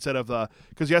 Instead of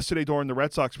because yesterday during the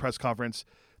Red Sox press conference,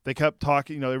 they kept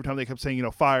talking, every time they kept saying,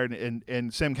 fired,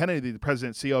 and Sam Kennedy, the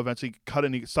president and CEO, eventually cut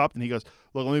and he stopped and he goes,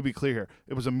 look, let me be clear here.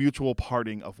 It was a mutual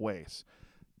parting of ways.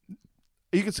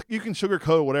 You can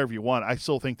sugarcoat whatever you want. I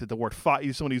still think that the word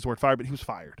someone used the word fired, but he was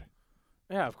fired.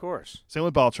 Yeah, of course. Same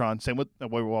with Beltran. Same with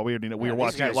we were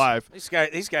watching it live. These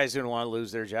guys didn't want to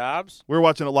lose their jobs. We were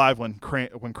watching it live when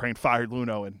Crane fired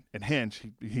Luno and Hinch.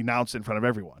 He announced it in front of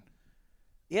everyone.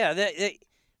 Yeah,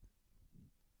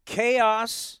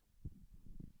 chaos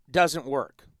doesn't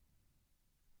work.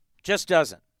 Just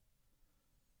doesn't.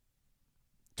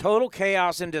 Total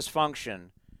chaos and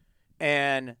dysfunction,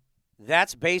 and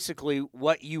that's basically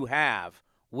what you have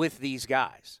with these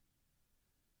guys.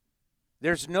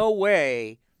 There's no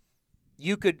way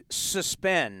you could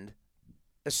suspend,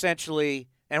 essentially,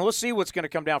 and we'll see what's going to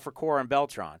come down for Cora and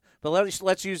Beltran. But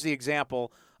let's use the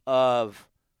example of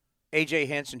A.J.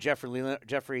 Hinch and Jeffrey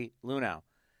Luhnow.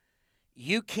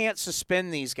 You can't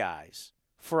suspend these guys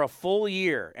for a full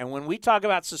year. And when we talk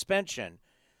about suspension,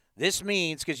 this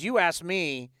means, because you asked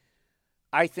me,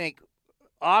 I think,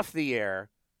 off the air,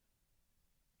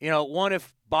 one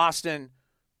if Boston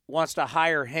wants to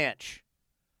hire Hinch,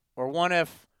 or one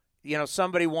if,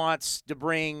 somebody wants to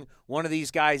bring one of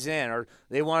these guys in, or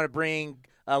they want to bring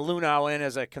Luhnow in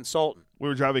as a consultant. We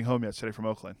were driving home yesterday from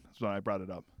Oakland. That's when I brought it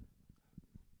up.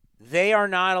 They are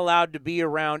not allowed to be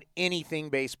around anything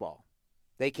baseball.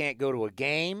 They can't go to a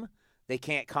game. They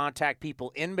can't contact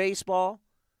people in baseball.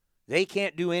 They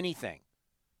can't do anything.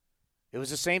 It was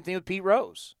the same thing with Pete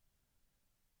Rose.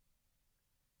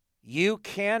 You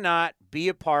cannot be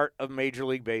a part of Major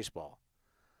League Baseball.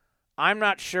 I'm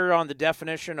not sure on the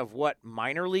definition of what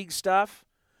minor league stuff,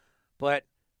 but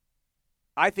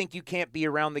I think you can't be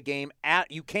around the game.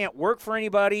 You can't work for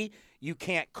anybody. You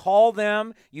can't call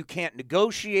them. You can't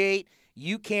negotiate.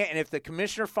 You can't. And if the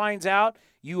commissioner finds out,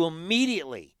 you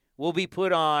immediately will be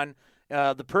put on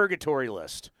the purgatory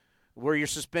list where you're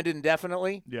suspended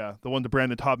indefinitely. Yeah, the one that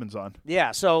Brandon Taubman's on.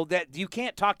 Yeah, so that you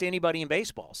can't talk to anybody in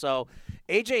baseball. So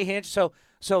A.J. Hinch,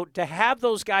 so to have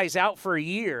those guys out for a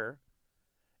year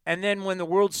and then when the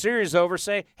World Series is over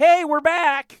say, hey, we're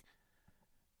back.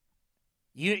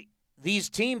 These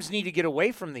teams need to get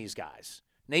away from these guys.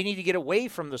 They need to get away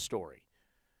from the story.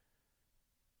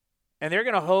 And they're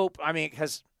going to hope,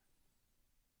 because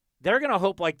they're going to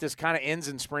hope like this kind of ends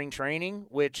in spring training,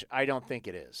 which I don't think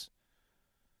it is.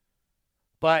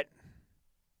 But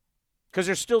because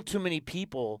there's still too many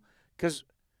people, because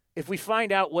if we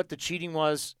find out what the cheating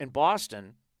was in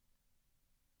Boston,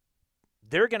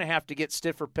 they're going to have to get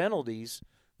stiffer penalties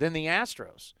than the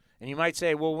Astros. And you might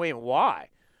say, well, wait, why?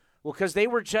 Well, because they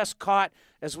were just caught,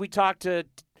 as we talked to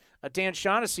Dan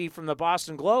Shaughnessy from the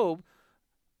Boston Globe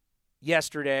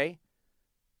yesterday,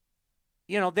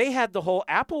 they had the whole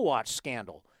Apple Watch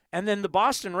scandal. And then the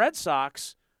Boston Red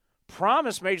Sox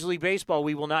promised Major League Baseball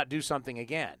we will not do something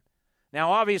again.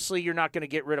 Now, obviously, you're not going to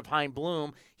get rid of Chaim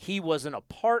Bloom. He wasn't a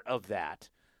part of that,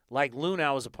 like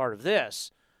Luhnow was a part of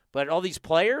this. But all these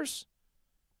players,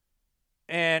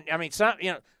 and,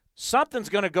 something's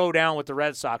going to go down with the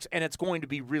Red Sox, and it's going to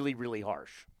be really, really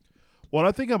harsh. Well,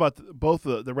 I think about both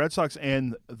the Red Sox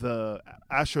and the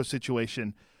Astros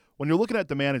situation. When you're looking at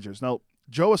the managers, now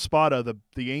Joe Espada,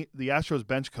 the Astros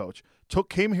bench coach,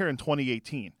 came here in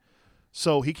 2018.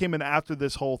 So he came in after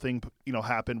this whole thing,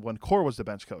 happened when Cora was the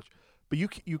bench coach. But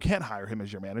you can't hire him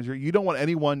as your manager. You don't want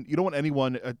anyone.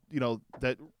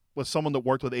 That was someone that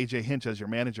worked with A.J. Hinch as your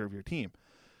manager of your team.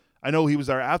 I know he was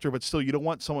there after, but still, you don't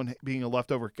want someone being a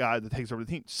leftover guy that takes over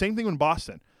the team. Same thing in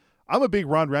Boston. I'm a big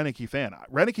Ron Renicky fan.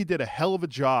 Renicky did a hell of a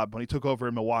job when he took over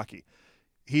in Milwaukee.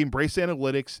 He embraced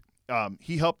analytics.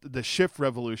 He helped the shift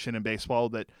revolution in baseball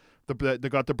that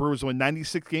got the Brewers to win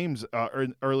 96 games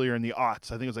earlier in the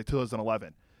aughts. I think it was like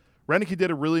 2011. Renicky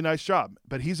did a really nice job,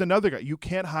 but he's another guy. You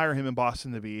can't hire him in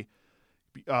Boston to be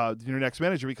your next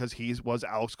manager because he was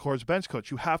Alex Cora's bench coach.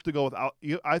 You have to go without.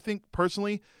 I think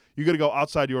personally, you got to go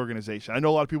outside the organization. I know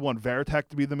a lot of people want Varitek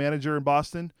to be the manager in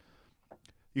Boston.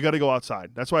 You got to go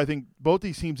outside. That's why I think both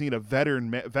these teams need a veteran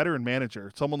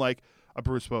manager, someone like a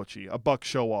Bruce Bochy, a Buck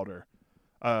Showalter,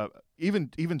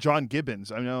 even John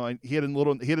Gibbons. I know he had a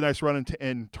nice run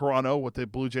in Toronto with the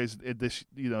Blue Jays this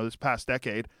past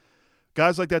decade.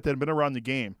 Guys like that have been around the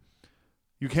game.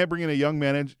 You can't bring in a young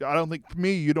manager. I don't think, for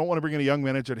me, you don't want to bring in a young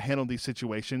manager to handle these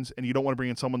situations, and you don't want to bring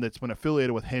in someone that's been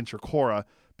affiliated with Hinch or Cora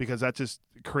because that just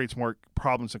creates more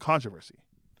problems and controversy.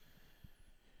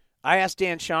 I asked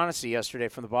Dan Shaughnessy yesterday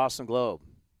from the Boston Globe,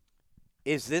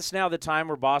 is this now the time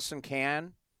where Boston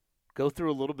can go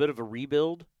through a little bit of a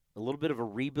rebuild, a little bit of a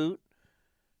reboot?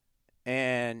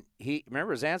 And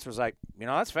his answer was like,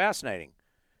 that's fascinating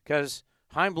because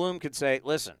Chaim Bloom could say,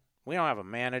 listen, we don't have a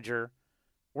manager.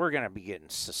 We're going to be getting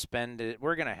suspended.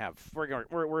 We're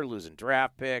losing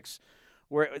draft picks.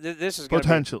 This is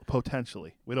going to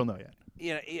potentially. We don't know yet.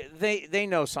 They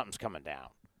know something's coming down.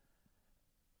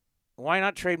 Why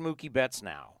not trade Mookie Betts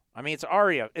now? It's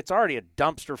already a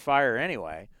dumpster fire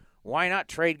anyway. Why not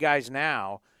trade guys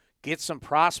now, get some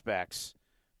prospects,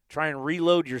 try and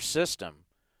reload your system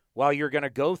while you're going to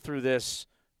go through this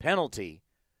penalty?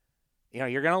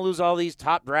 You're going to lose all these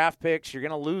top draft picks. You're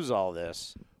going to lose all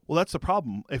this. Well, that's the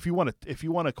problem. If you want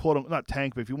to quote not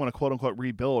tank, but if you want to quote unquote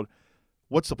rebuild,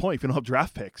 what's the point if you don't have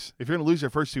draft picks? If you're going to lose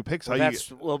your first two picks,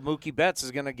 Mookie Betts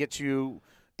is going to get you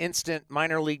instant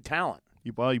minor league talent.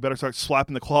 You better start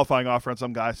slapping the qualifying offer on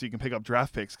some guys so you can pick up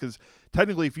draft picks. Because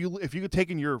technically, if you could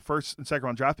take in your first and second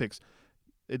round draft picks,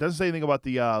 it doesn't say anything about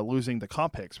the losing the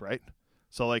comp picks, right?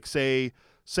 So like say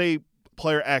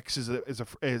player X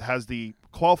has the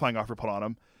qualifying offer put on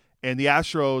him, and the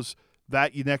Astros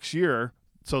that next year,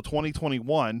 so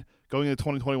 2021 going into the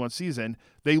 2021 season,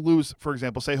 they lose. For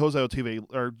example, say Jose Altuve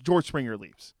or George Springer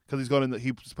leaves because he's going I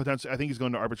think he's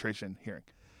going to arbitration hearing.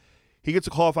 He gets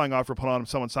a qualifying offer put on him,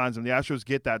 someone signs him, the Astros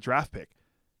get that draft pick.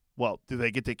 Well, do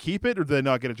they get to keep it or do they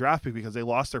not get a draft pick because they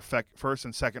lost their first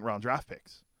and second round draft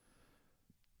picks?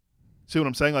 See what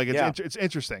I'm saying? Like it's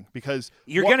interesting because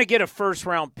you're going to get a first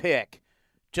round pick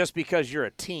just because you're a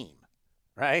team,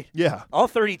 right? Yeah. All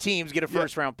 30 teams get a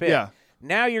first round pick. Yeah.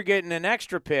 Now you're getting an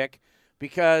extra pick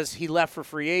because he left for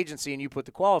free agency and you put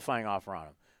the qualifying offer on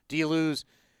him. Do you lose?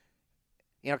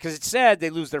 Because it said they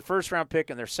lose their first-round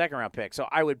pick and their second-round pick. So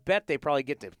I would bet they probably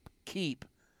get to keep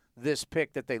this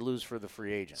pick that they lose for the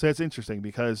free agent. So it's interesting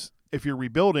because if you're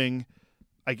rebuilding,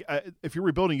 if you're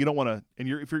rebuilding, you don't want to. And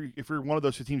if you're one of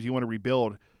those two teams you want to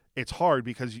rebuild, it's hard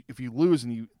because if you lose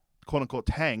and you quote unquote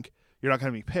tank, you're not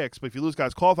going to be picks. But if you lose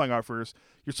guys qualifying offers,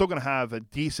 you're still going to have a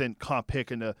decent comp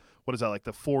pick into what is that, like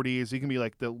the 40s. You can be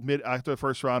like the mid after the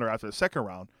first round or after the second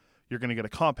round, you're going to get a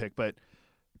comp pick. But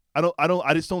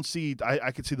I just don't see.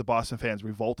 I could see the Boston fans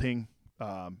revolting.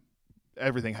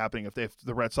 Everything happening if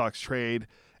the Red Sox trade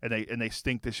and they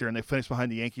stink this year and they finish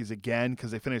behind the Yankees again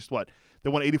because they finished they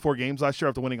won 84 games last year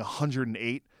after winning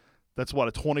 108. That's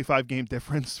a 25 game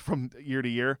difference from year to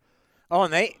year. Oh,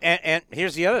 and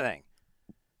here's the other thing.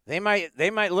 They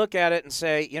might look at it and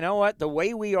say, you know what, the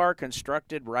way we are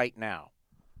constructed right now,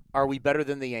 are we better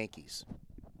than the Yankees?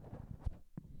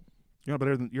 You're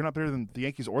not better than the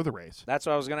Yankees or the Rays. That's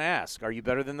what I was going to ask. Are you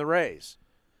better than the Rays?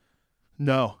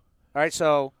 No. All right,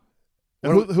 so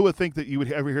and who would think that you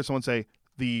would ever hear someone say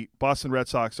the Boston Red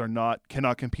Sox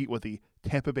cannot compete with the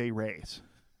Tampa Bay Rays?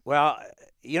 Well,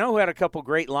 you know who had a couple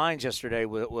great lines yesterday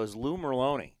was Lou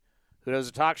Merlone, who does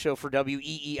a talk show for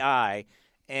WEEI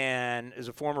and is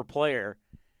a former player.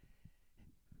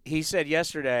 He said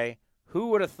yesterday, who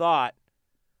would have thought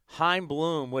Chaim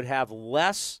Bloom would have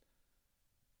less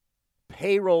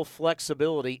payroll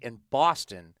flexibility in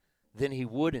Boston than he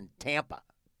would in Tampa?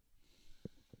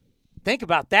 Think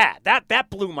about that. That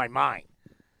blew my mind.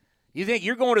 You think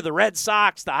you're going to the Red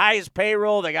Sox, the highest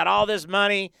payroll, they got all this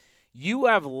money. You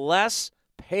have less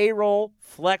payroll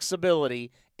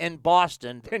flexibility in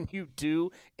Boston than you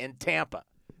do in Tampa.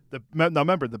 Now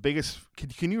remember, the biggest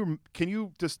can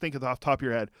you just think off the top of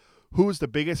your head, who is the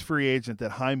biggest free agent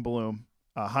that Chaim Bloom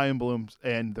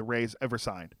and the Rays ever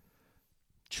signed?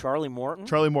 Charlie Morton?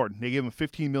 Charlie Morton. They gave him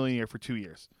 $15 million a year for 2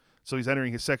 years. So he's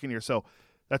entering his second year. So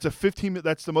that's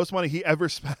that's the most money he ever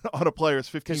spent on a player is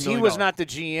 $15 million. Because he was not the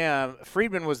GM.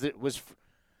 Friedman was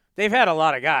they've had a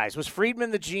lot of guys. Was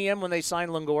Friedman the GM when they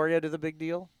signed Longoria to the big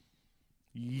deal?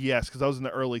 Yes, because that was in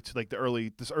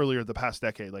the past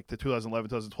decade, like the 2011,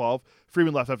 2012.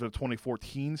 Friedman left after the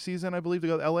 2014 season, I believe, to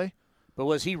go to LA. But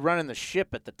was he running the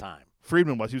ship at the time?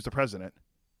 Friedman was. He was the president.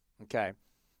 Okay.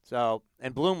 So,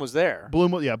 and Bloom was there.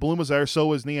 Bloom was there. So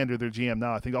was Neander, their GM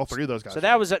now. I think all three of those guys. So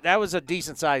that was a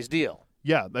decent sized deal.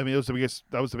 Yeah, I mean,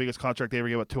 that was the biggest contract they ever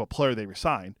gave to a player they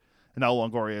resigned. And now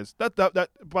Longoria is that.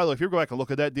 By the way, if you go back and look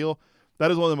at that deal,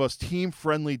 that is one of the most team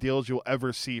friendly deals you'll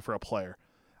ever see for a player.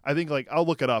 I think I'll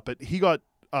look it up, but he got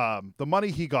the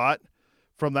money he got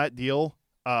from that deal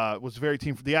was very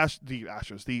team for the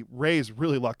Astros. The Rays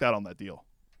really lucked out on that deal.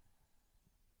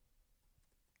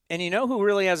 And you know who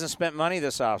really hasn't spent money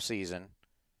this offseason?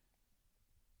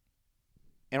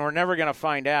 And we're never going to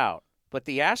find out. But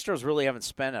the Astros really haven't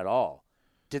spent at all.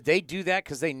 Did they do that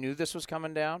because they knew this was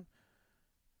coming down?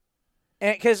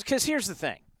 And because here's the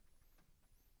thing.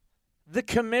 The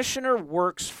commissioner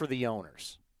works for the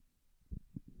owners.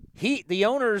 The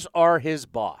owners are his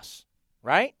boss,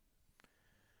 right?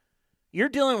 You're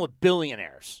dealing with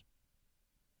billionaires.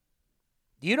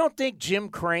 You don't think Jim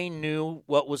Crane knew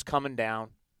what was coming down?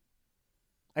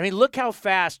 I mean, look how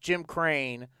fast Jim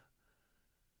Crane,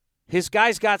 his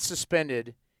guys got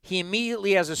suspended. He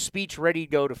immediately has a speech ready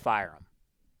to go to fire him.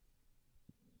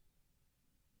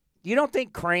 You don't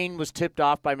think Crane was tipped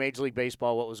off by Major League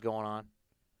Baseball what was going on?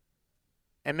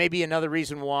 And maybe another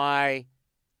reason why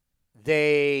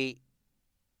they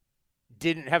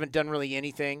haven't done really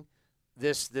anything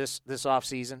this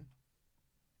offseason.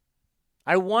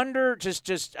 I wonder,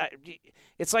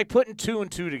 it's like putting two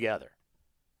and two together.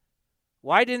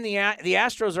 Why didn't the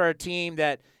Astros are a team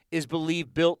that is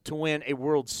believed built to win a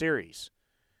World Series?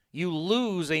 You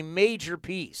lose a major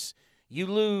piece. You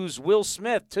lose Will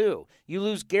Smith, too. You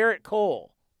lose Garrett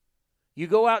Cole. You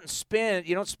go out and spend.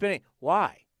 You don't spend it.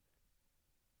 Why?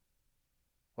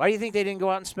 Why do you think they didn't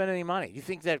go out and spend any money? Do you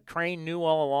think that Crane knew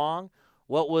all along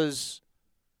what was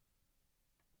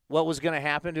going to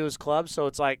happen to his club? So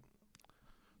it's like,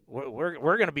 we're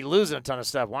going to be losing a ton of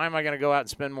stuff. Why am I going to go out and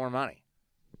spend more money?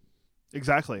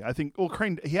 Exactly. I think,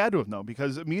 Crane, he had to have known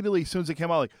because immediately as soon as it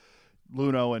came out, like,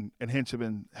 Luno and Hinch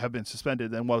have been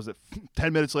suspended. Then what was it?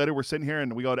 10 minutes later, we're sitting here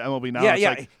and we go to MLB Now. Yeah.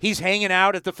 Like, he's hanging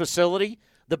out at the facility.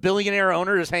 The billionaire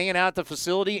owner is hanging out at the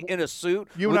facility in a suit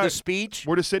with a speech.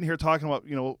 We're just sitting here talking about,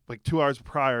 like 2 hours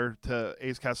prior to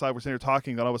A's Cast Live, we're sitting here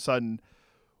talking, and all of a sudden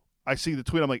I see the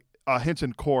tweet. I'm like, Hinch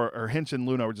and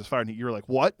Luno were just fired. And you're like,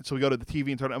 what? So we go to the TV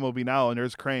and turn to MLB Now, and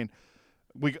there's Crane.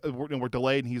 We're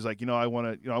delayed, and he's like, I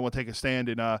want to take a stand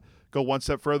and go one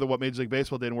step further. What Major League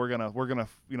Baseball did, and we're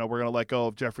gonna let go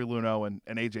of Jeffrey Luno and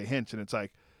AJ Hinch, and it's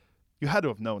like, you had to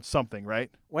have known something, right?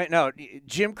 Wait, no,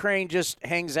 Jim Crane just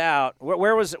hangs out.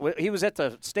 Where was it? He was at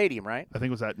the stadium, right? I think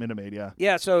it was at Minute Maid, yeah.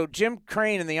 Yeah, so Jim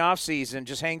Crane in the offseason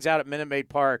just hangs out at Minute Maid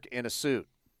Park in a suit.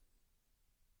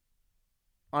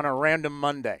 on a random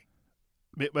Monday.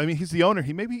 I mean, he's the owner.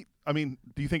 Do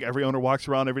you think every owner walks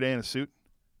around every day in a suit?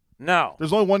 No.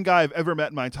 There's only one guy I've ever met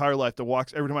in my entire life that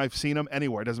walks, every time I've seen him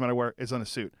anywhere, it doesn't matter where, is on a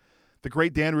suit. The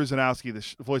great Dan Ruzanowski,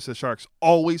 the voice of the Sharks,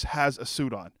 always has a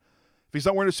suit on. If he's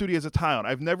not wearing a suit, he has a tie on.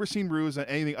 I've never seen Ruz in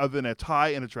anything other than a tie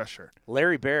and a dress shirt.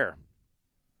 Larry Bear.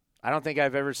 I don't think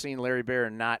I've ever seen Larry Bear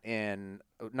not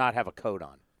have a coat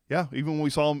on. Yeah, even when we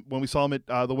saw him at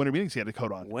the winter meetings, he had a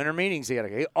coat on. Winter meetings,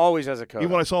 he always has a coat.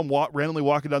 Even when I saw him randomly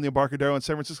walking down the Embarcadero in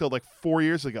San Francisco like 4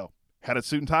 years ago, had a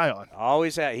suit and tie on.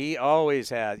 He always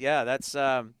had. Yeah, that's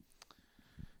but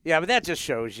that just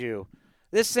shows you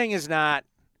this thing is not.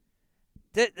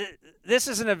 This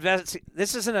is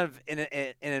an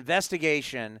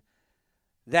investigation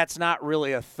that's not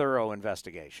really a thorough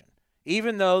investigation.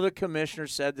 Even though the commissioner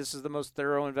said this is the most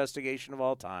thorough investigation of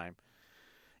all time,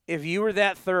 if you were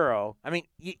that thorough, I mean,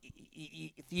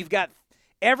 you've got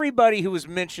everybody who was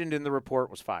mentioned in the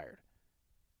report was fired.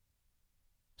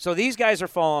 So these guys are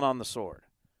falling on the sword.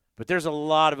 But there's a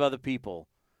lot of other people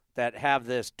that have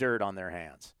this dirt on their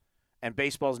hands, and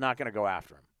baseball's not going to go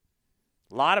after them.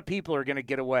 A lot of people are going to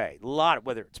get away.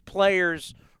 Whether it's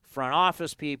players, front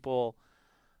office people,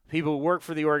 people who work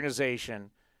for the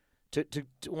organization. To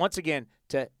once again,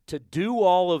 to do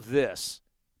all of this,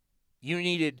 you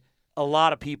needed a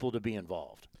lot of people to be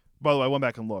involved. By the way, I went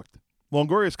back and looked.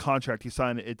 Longoria's contract he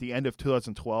signed at the end of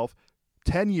 2012,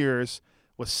 10 years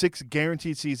with 6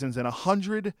 guaranteed seasons and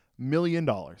 $100 million.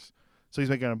 So he's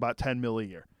making about $10 million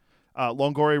a year.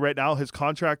 Longoria right now, his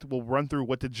contract will run through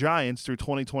with the Giants through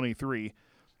 2023.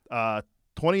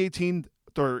 2018,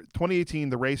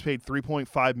 the Rays paid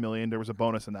 $3.5 million. There was a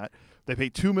bonus in that. They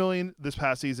paid $2 million this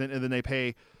past season, and then they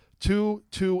pay $2,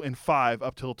 $2, and $5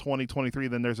 up till 2023.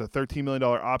 Then there's a $13 million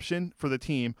option for the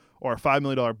team or a $5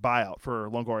 million buyout for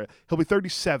Longoria. He'll be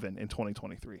 37 in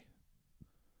 2023.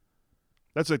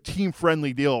 That's a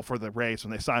team-friendly deal for the Rays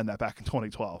when they signed that back in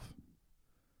 2012.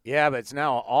 Yeah, but it's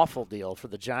now an awful deal for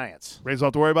the Giants. Rays don't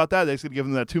have to worry about that. They're just going to give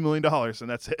them that $2 million, and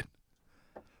that's it.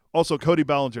 Also, Cody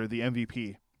Bellinger, the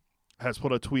MVP, has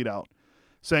put a tweet out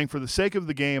saying, for the sake of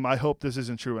the game, I hope this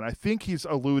isn't true. And I think he's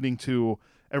alluding to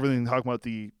everything, talking about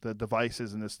the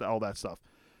devices and all that stuff.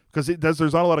 Because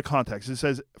there's not a lot of context. It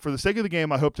says, for the sake of the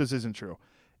game, I hope this isn't true.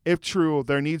 If true,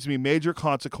 there needs to be major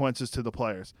consequences to the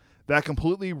players. That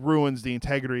completely ruins the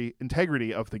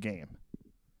integrity of the game.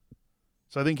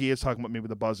 So I think he is talking about maybe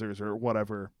the buzzers or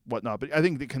whatnot. But I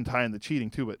think they can tie in the cheating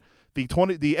too. But the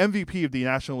MVP of the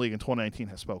National League in 2019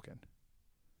 has spoken.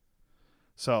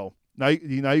 So now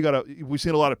you got to. We've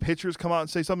seen a lot of pitchers come out and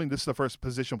say something. This is the first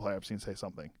position player I've seen say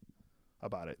something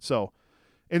about it. So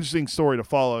interesting story to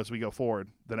follow as we go forward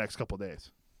the next couple of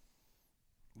days.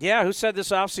 Yeah, who said this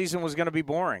offseason was going to be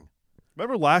boring?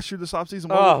 Remember last year this offseason? It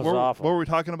was awful. What were we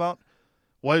talking about?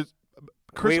 We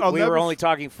were only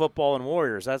talking football and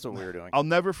Warriors. That's what we were doing. I'll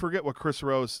never forget what Chris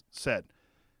Rose said.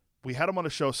 We had him on a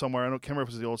show somewhere. I can't remember if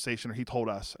it was the old station or he told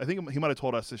us. I think he might have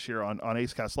told us this year on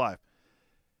A's Cast Live.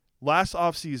 Last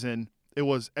offseason, it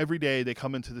was every day they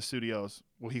come into the studios.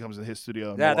 Well, he comes in his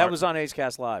studio. Yeah, that was on A's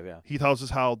Cast Live, yeah. He tells us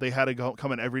how they had to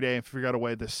come in every day and figure out a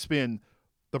way to spin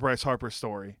the Bryce Harper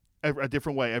story a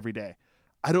different way every day.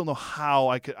 I don't know how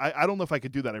I could. I don't know if I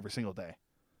could do that every single day.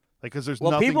 Because there's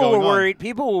nothing going on.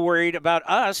 People were worried about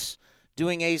us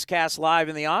doing A's Cast Live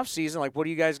in the offseason. Like, what are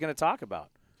you guys going to talk about?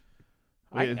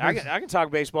 I can talk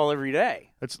baseball every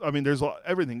day. There's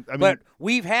everything. But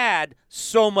we've had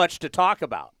so much to talk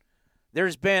about.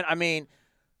 There's been,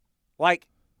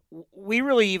 we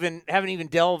really haven't even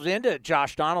delved into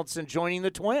Josh Donaldson joining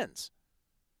the Twins.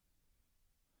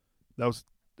 That's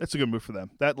a good move for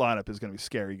them. That lineup is going to be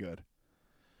scary good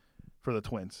for the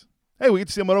Twins. Hey, we get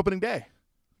to see them on opening day.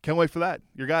 Can't wait for that.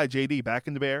 Your guy, JD, back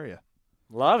in the Bay Area.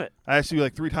 Love it. I asked you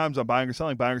like 3 times on buying or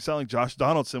selling. Buying or selling, Josh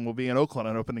Donaldson will be in Oakland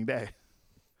on opening day.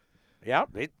 Yeah,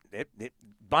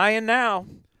 buying now.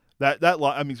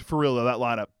 For real, though, that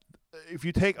lineup. If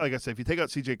you take, like I said, if you take out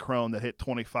CJ Cron that hit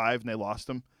 25 and they lost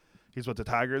him, he's with the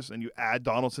Tigers, and you add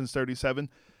Donaldson's 37,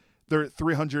 they're at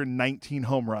 319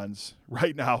 home runs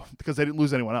right now because they didn't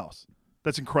lose anyone else.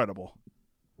 That's incredible.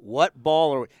 What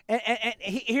ball are we? And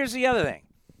here's the other thing.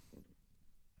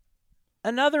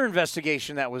 Another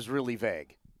investigation that was really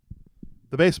vague.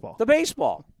 The baseball.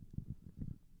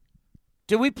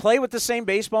 Did we play with the same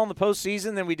baseball in the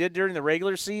postseason than we did during the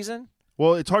regular season?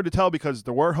 Well, it's hard to tell because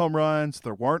there were home runs,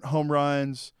 there weren't home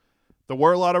runs, there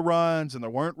were a lot of runs, and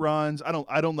there weren't runs. I don't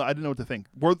know. I didn't know what to think.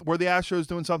 Were the Astros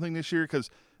doing something this year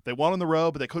because they won on the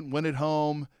road, but they couldn't win at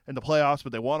home in the playoffs,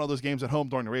 but they won all those games at home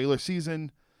during the regular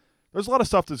season? There's a lot of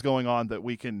stuff that's going on that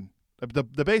we can. The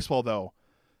baseball, though,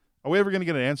 are we ever going to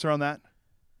get an answer on that?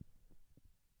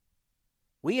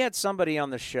 We had somebody on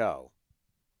the show.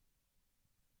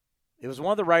 It was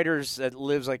one of the writers that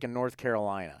lives like in North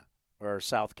Carolina or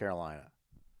South Carolina.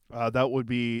 That would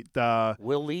be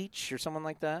Will Leach or someone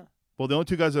like that. Well, the only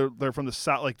two guys that are from the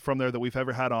South, like from there that we've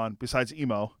ever had on, besides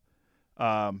Emo,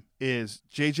 is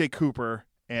J.J. Cooper,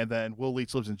 and then Will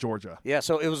Leach lives in Georgia. Yeah,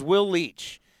 so it was Will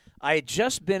Leach. I had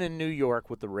just been in New York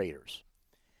with the Raiders.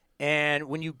 And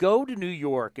when you go to New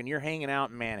York and you're hanging out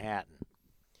in Manhattan,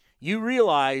 you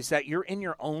realize that you're in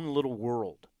your own little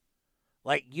world.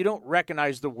 Like, you don't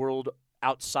recognize the world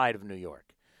outside of New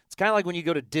York. It's kind of like when you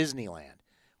go to Disneyland.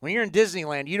 When you're in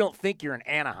Disneyland, you don't think you're in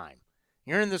Anaheim.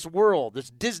 You're in this world,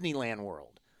 this Disneyland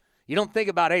world. You don't think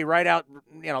about, hey, right out,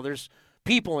 there's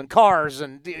people and cars,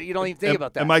 and you don't even think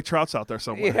about that. And Mike Trout's out there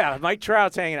somewhere. Yeah, Mike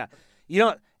Trout's hanging out.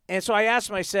 And so I asked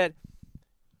him, I said,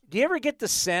 do you ever get the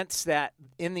sense that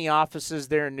in the offices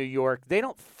there in New York, they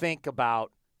don't think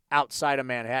about outside of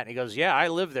Manhattan? He goes, yeah, I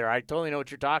live there. I totally know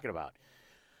what you're talking about.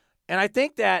 And I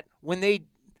think that when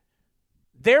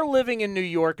they're living in New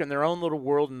York in their own little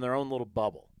world, in their own little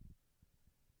bubble,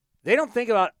 they don't think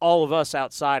about all of us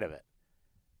outside of it.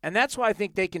 And that's why I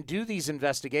think they can do these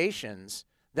investigations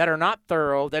that are not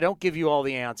thorough, that don't give you all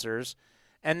the answers,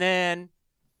 and then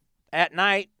at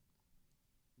night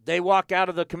they walk out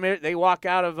of the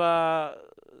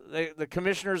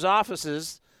commissioner's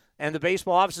offices and the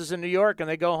baseball offices in New York, and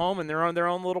they go home and they're on their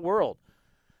own little world.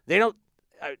 They don't.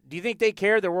 Do you think they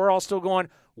care that we're all still going,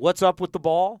 what's up with the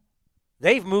ball?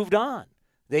 They've moved on.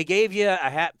 They gave you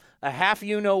a half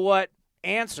you-know-what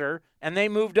answer, and they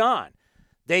moved on.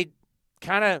 They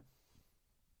kind of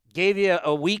gave you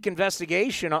a weak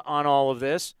investigation on all of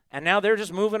this, and now they're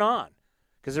just moving on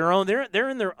because they're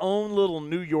in their own little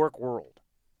New York world.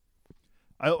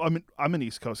 I'm an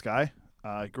East Coast guy.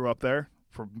 I grew up there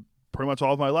for pretty much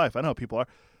all of my life. I know how people are.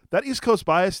 That East Coast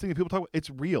bias thing that people talk about,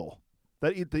 it's real.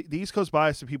 The East Coast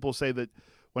bias that people say that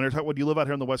when they're talking, when you live out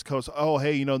here on the West Coast, oh,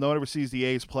 hey, no one ever sees the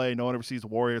A's play, no one ever sees the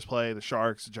Warriors play, the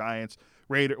Sharks, the Giants,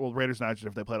 Raiders not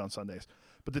if they played on Sundays.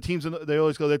 But the teams, they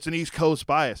always go, that's an East Coast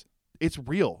bias. It's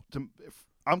real. This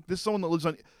is someone that lives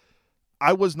on –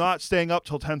 I was not staying up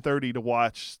till 10:30 to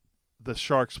watch the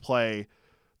Sharks play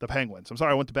the Penguins. I'm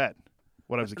sorry, I went to bed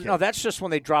when I was a kid. No, that's just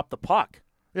when they drop the puck.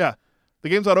 Yeah. The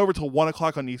game's not over till 1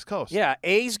 o'clock on the East Coast. Yeah,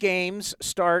 A's games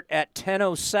start at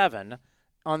 10:07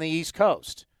 on the East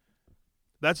Coast.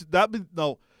 Dodgers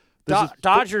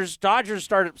start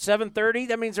at 7:30.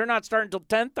 That means they're not starting until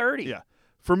 10:30. Yeah.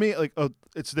 For me,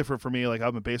 it's different for me. Like,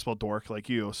 I'm a baseball dork like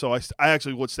you, so I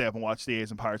actually would stay up and watch the A's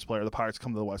and Pirates play, or the Pirates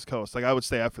come to the West Coast. Like, I would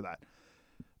stay up for that.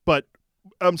 But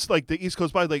like the East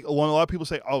Coast, like a lot of people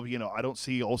say, oh, I don't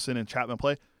see Olsen and Chapman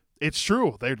play. It's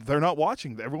true. They're not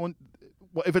watching. Everyone,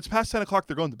 if it's past 10 o'clock,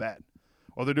 they're going to bed,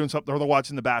 or they're doing something, or they're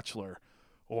watching The Bachelor,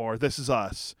 or This Is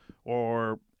Us,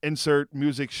 or insert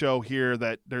music show here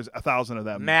that there's 1,000 of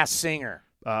them. Masked Singer.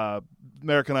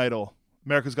 American Idol.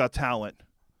 America's Got Talent.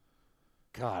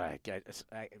 God,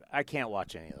 I can't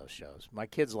watch any of those shows. My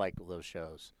kids like those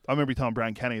shows. I remember telling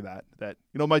Brian Kenny that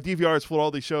my DVR is full of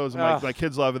all these shows, and my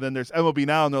kids love it. And then there's MLB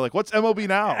Now, and they're like, what's MLB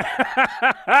Now?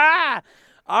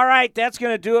 All right, that's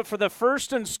going to do it for the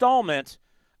first installment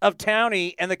of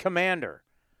Townie and the Commander.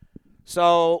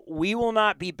 So we will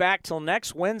not be back till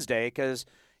next Wednesday because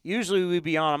usually we'd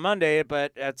be on a Monday,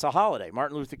 but it's a holiday,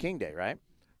 Martin Luther King Day, right?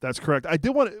 That's correct.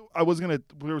 There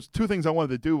was two things I wanted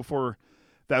to do before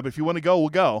that, but if you want to go, we'll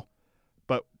go.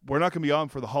 But we're not going to be on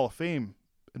for the Hall of Fame.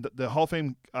 The Hall of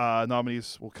Fame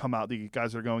nominees will come out. The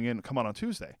guys that are going in come out on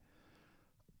Tuesday.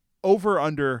 Over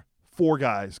under 4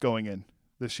 guys going in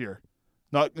this year,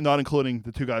 not including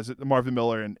the 2 guys, Marvin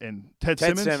Miller and Ted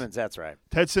Simmons. Ted Simmons, that's right.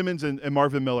 Ted Simmons and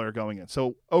Marvin Miller are going in.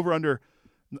 So over under,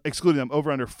 excluding them,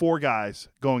 over under 4 guys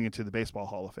going into the Baseball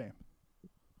Hall of Fame.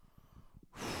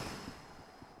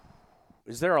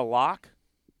 Is there a lock?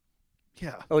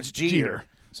 Yeah. Oh, it's Jeter.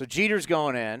 So Jeter's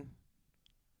going in.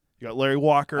 You got Larry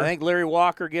Walker. I think Larry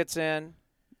Walker gets in,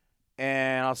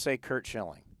 and I'll say Curt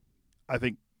Schilling. I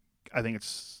think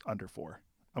it's under 4.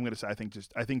 I'm going to say I think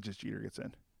just Jeter gets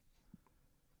in.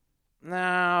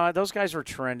 No, those guys were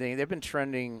trending. They've been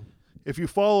trending. If you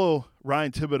follow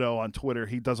Ryan Thibodeau on Twitter,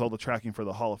 he does all the tracking for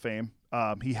the Hall of Fame.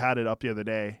 He had it up the other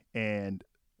day, and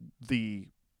the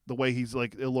way he's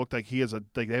like, it looked like he has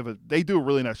they do a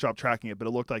really nice job tracking it, but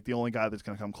it looked like the only guy that's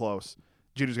going to come close,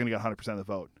 Jeter's going to get 100% of the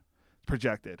vote. It's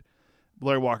projected.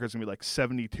 Larry Walker's going to be like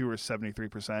 72 or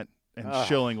 73%, and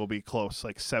Schilling will be close,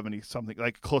 like 70 something,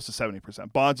 like close to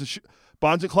 70%.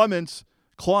 Bonds and Clemens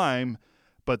climb,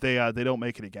 but they don't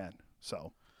make it again. So,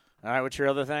 all right, what's your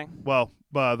other thing? Well,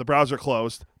 the browser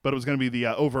closed, but it was going to be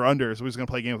the over-under. So we was going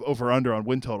to play a game of over-under on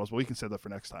win totals, but we can save that for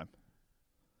next time.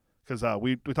 because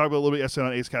we talked about it a little bit yesterday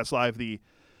on A's Cast Live. The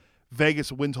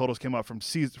Vegas win totals came out from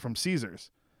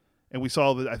Caesars, and we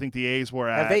saw that I think the A's were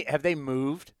at. Have they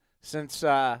moved since?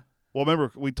 Well,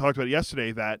 remember we talked about it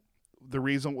yesterday that the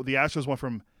reason the Astros went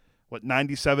from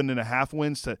 97.5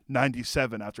 wins to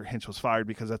 97 after Hinch was fired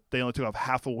because they only took off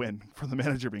half a win from the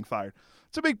manager being fired.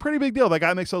 It's a pretty big deal. That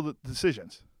guy makes all the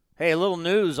decisions. Hey, a little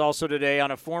news also today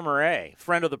on a former A,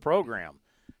 friend of the program.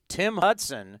 Tim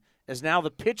Hudson is now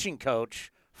the pitching coach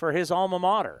for his alma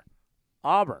mater,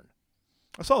 Auburn.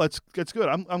 I saw that's good.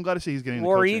 I'm glad to see he's getting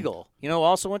War coaching. Eagle. You know who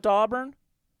also went to Auburn?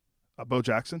 Bo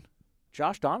Jackson.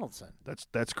 Josh Donaldson.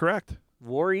 That's correct.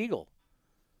 War Eagle.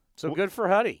 So good for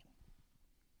Huddy.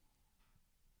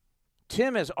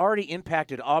 Tim has already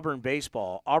impacted Auburn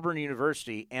baseball, Auburn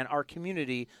University, and our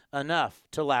community enough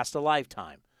to last a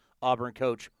lifetime, Auburn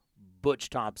coach Butch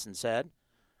Thompson said.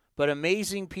 But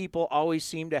amazing people always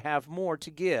seem to have more to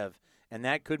give, and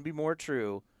that couldn't be more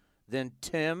true than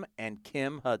Tim and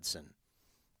Kim Hudson.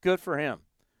 Good for him.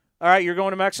 All right, you're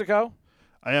going to Mexico?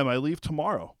 I am. I leave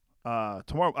tomorrow.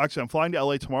 Actually, I'm flying to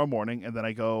L.A. tomorrow morning, and then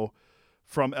I go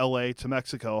from L.A. to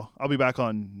Mexico. I'll be back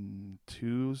on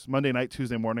Monday night,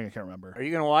 Tuesday morning. I can't remember. Are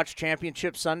you going to watch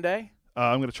Championship Sunday?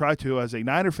 I'm going to try to. As a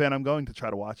Niner fan, I'm going to try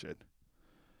to watch it.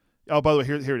 Oh, by the way,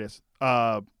 here it is.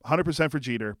 100% for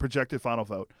Jeter, projected final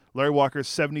vote. Larry Walker,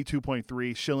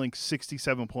 72.3. Schilling,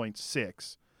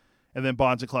 67.6. And then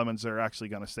Bonds and Clemens are actually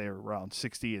going to stay around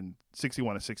 61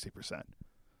 to 60%.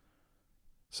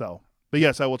 So, but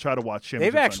yes, I will try to watch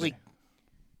Championship They've actually Sunday.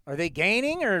 Are they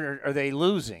gaining or are they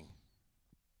losing?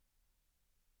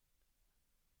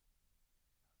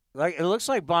 Like it looks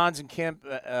like Bonds and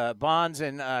Clemens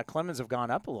have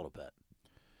gone up a little bit.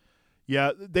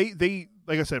 Yeah, they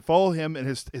like I said, follow him and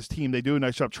his team. They do a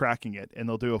nice job tracking it, and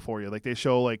they'll do it for you. Like they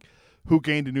show like who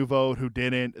gained a new vote, who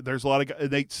didn't. There's a lot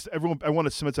of everyone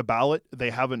that submits a ballot. They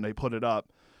haven't. They put it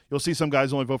up. You'll see some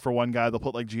guys only vote for one guy. They'll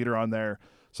put like Jeter on there.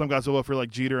 Some guys will vote for like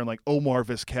Jeter and like Omar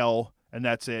Vizquel, and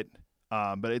that's it.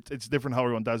 But it's different how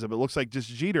everyone does it. But it looks like just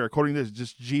Jeter, according to this,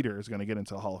 just Jeter is going to get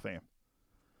into the Hall of Fame.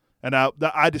 And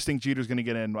I just think Jeter's going to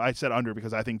get in. I said under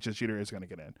because I think just Jeter is going to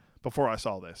get in before I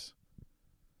saw this.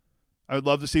 I would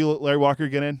love to see Larry Walker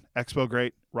get in. Expo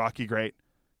great. Rocky great.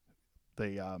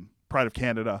 The Pride of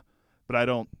Canada. But I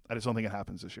just don't think it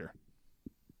happens this year.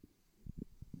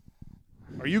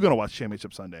 Are you going to watch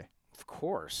Championship Sunday? Of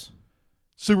course.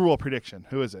 Super Bowl prediction.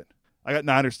 Who is it? I got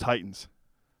Niners Titans.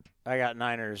 I got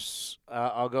Niners.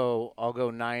 I'll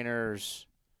go Niners.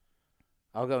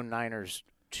 I'll go Niners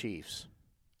Chiefs.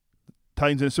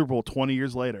 Titans in the Super Bowl 20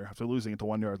 years later after losing at the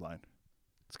 1 yard line.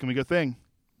 It's going to be a good thing.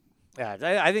 Yeah,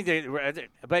 I think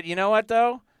but you know what,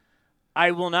 though?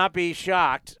 I will not be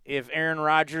shocked if Aaron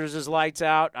Rodgers is lights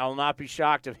out. I will not be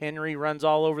shocked if Henry runs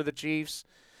all over the Chiefs.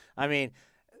 I mean,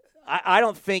 I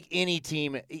don't think any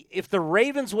team – if the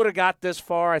Ravens would have got this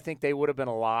far, I think they would have been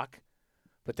a lock.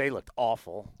 But they looked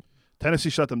awful. Tennessee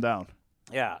shut them down.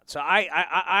 Yeah, so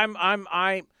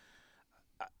I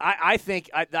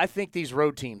think these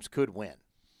road teams could win.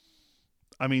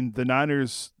 I mean, the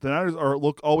Niners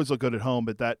always look good at home,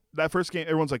 but that first game,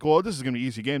 everyone's like, well, this is going to be an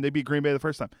easy game. They beat Green Bay the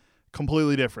first time.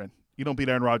 Completely different. You don't beat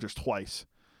Aaron Rodgers twice.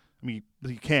 I mean,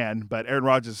 you can, but Aaron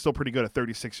Rodgers is still pretty good at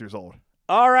 36 years old.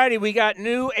 All righty, we got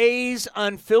new A's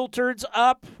Unfiltered's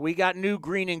up. We got new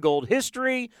Green and Gold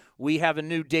History. We have a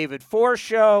new David Forst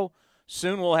show.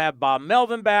 Soon we'll have Bob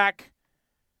Melvin back.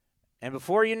 And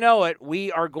before you know it,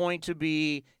 we are going to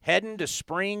be heading to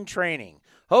spring training.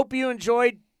 Hope you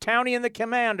enjoyed Townie and the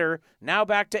Commander. Now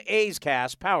back to A's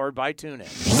Cast, powered by TuneIn.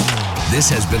 This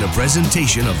has been a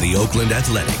presentation of the Oakland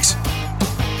Athletics.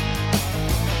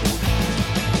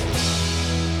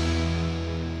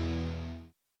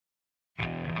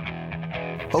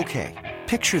 Okay,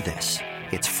 picture this.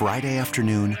 It's Friday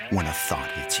afternoon when a thought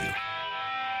hits you.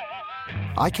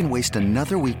 I can waste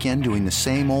another weekend doing the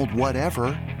same old whatever,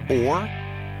 or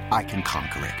I can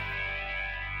conquer it.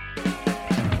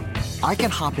 I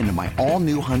can hop into my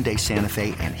all-new Hyundai Santa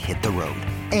Fe and hit the road.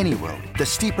 Any road. The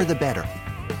steeper, the better.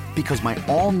 Because my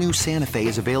all-new Santa Fe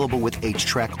is available with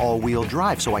H-Track all-wheel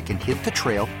drive, so I can hit the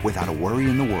trail without a worry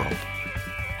in the world.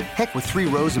 Heck, with 3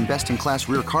 rows and best-in-class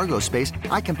rear cargo space,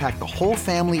 I can pack the whole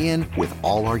family in with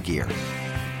all our gear.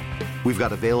 We've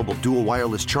got available dual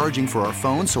wireless charging for our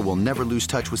phones, so we'll never lose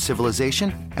touch with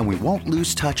civilization, and we won't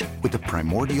lose touch with the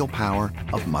primordial power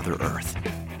of Mother Earth.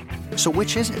 So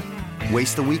which is it?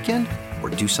 Waste the weekend or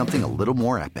do something a little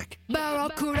more epic?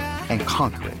 And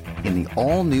conquer it in the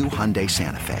all-new Hyundai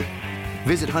Santa Fe.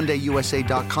 Visit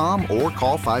HyundaiUSA.com or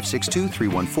call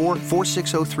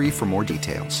 562-314-4603 for more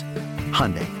details.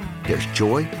 Hyundai, there's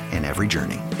joy in every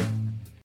journey.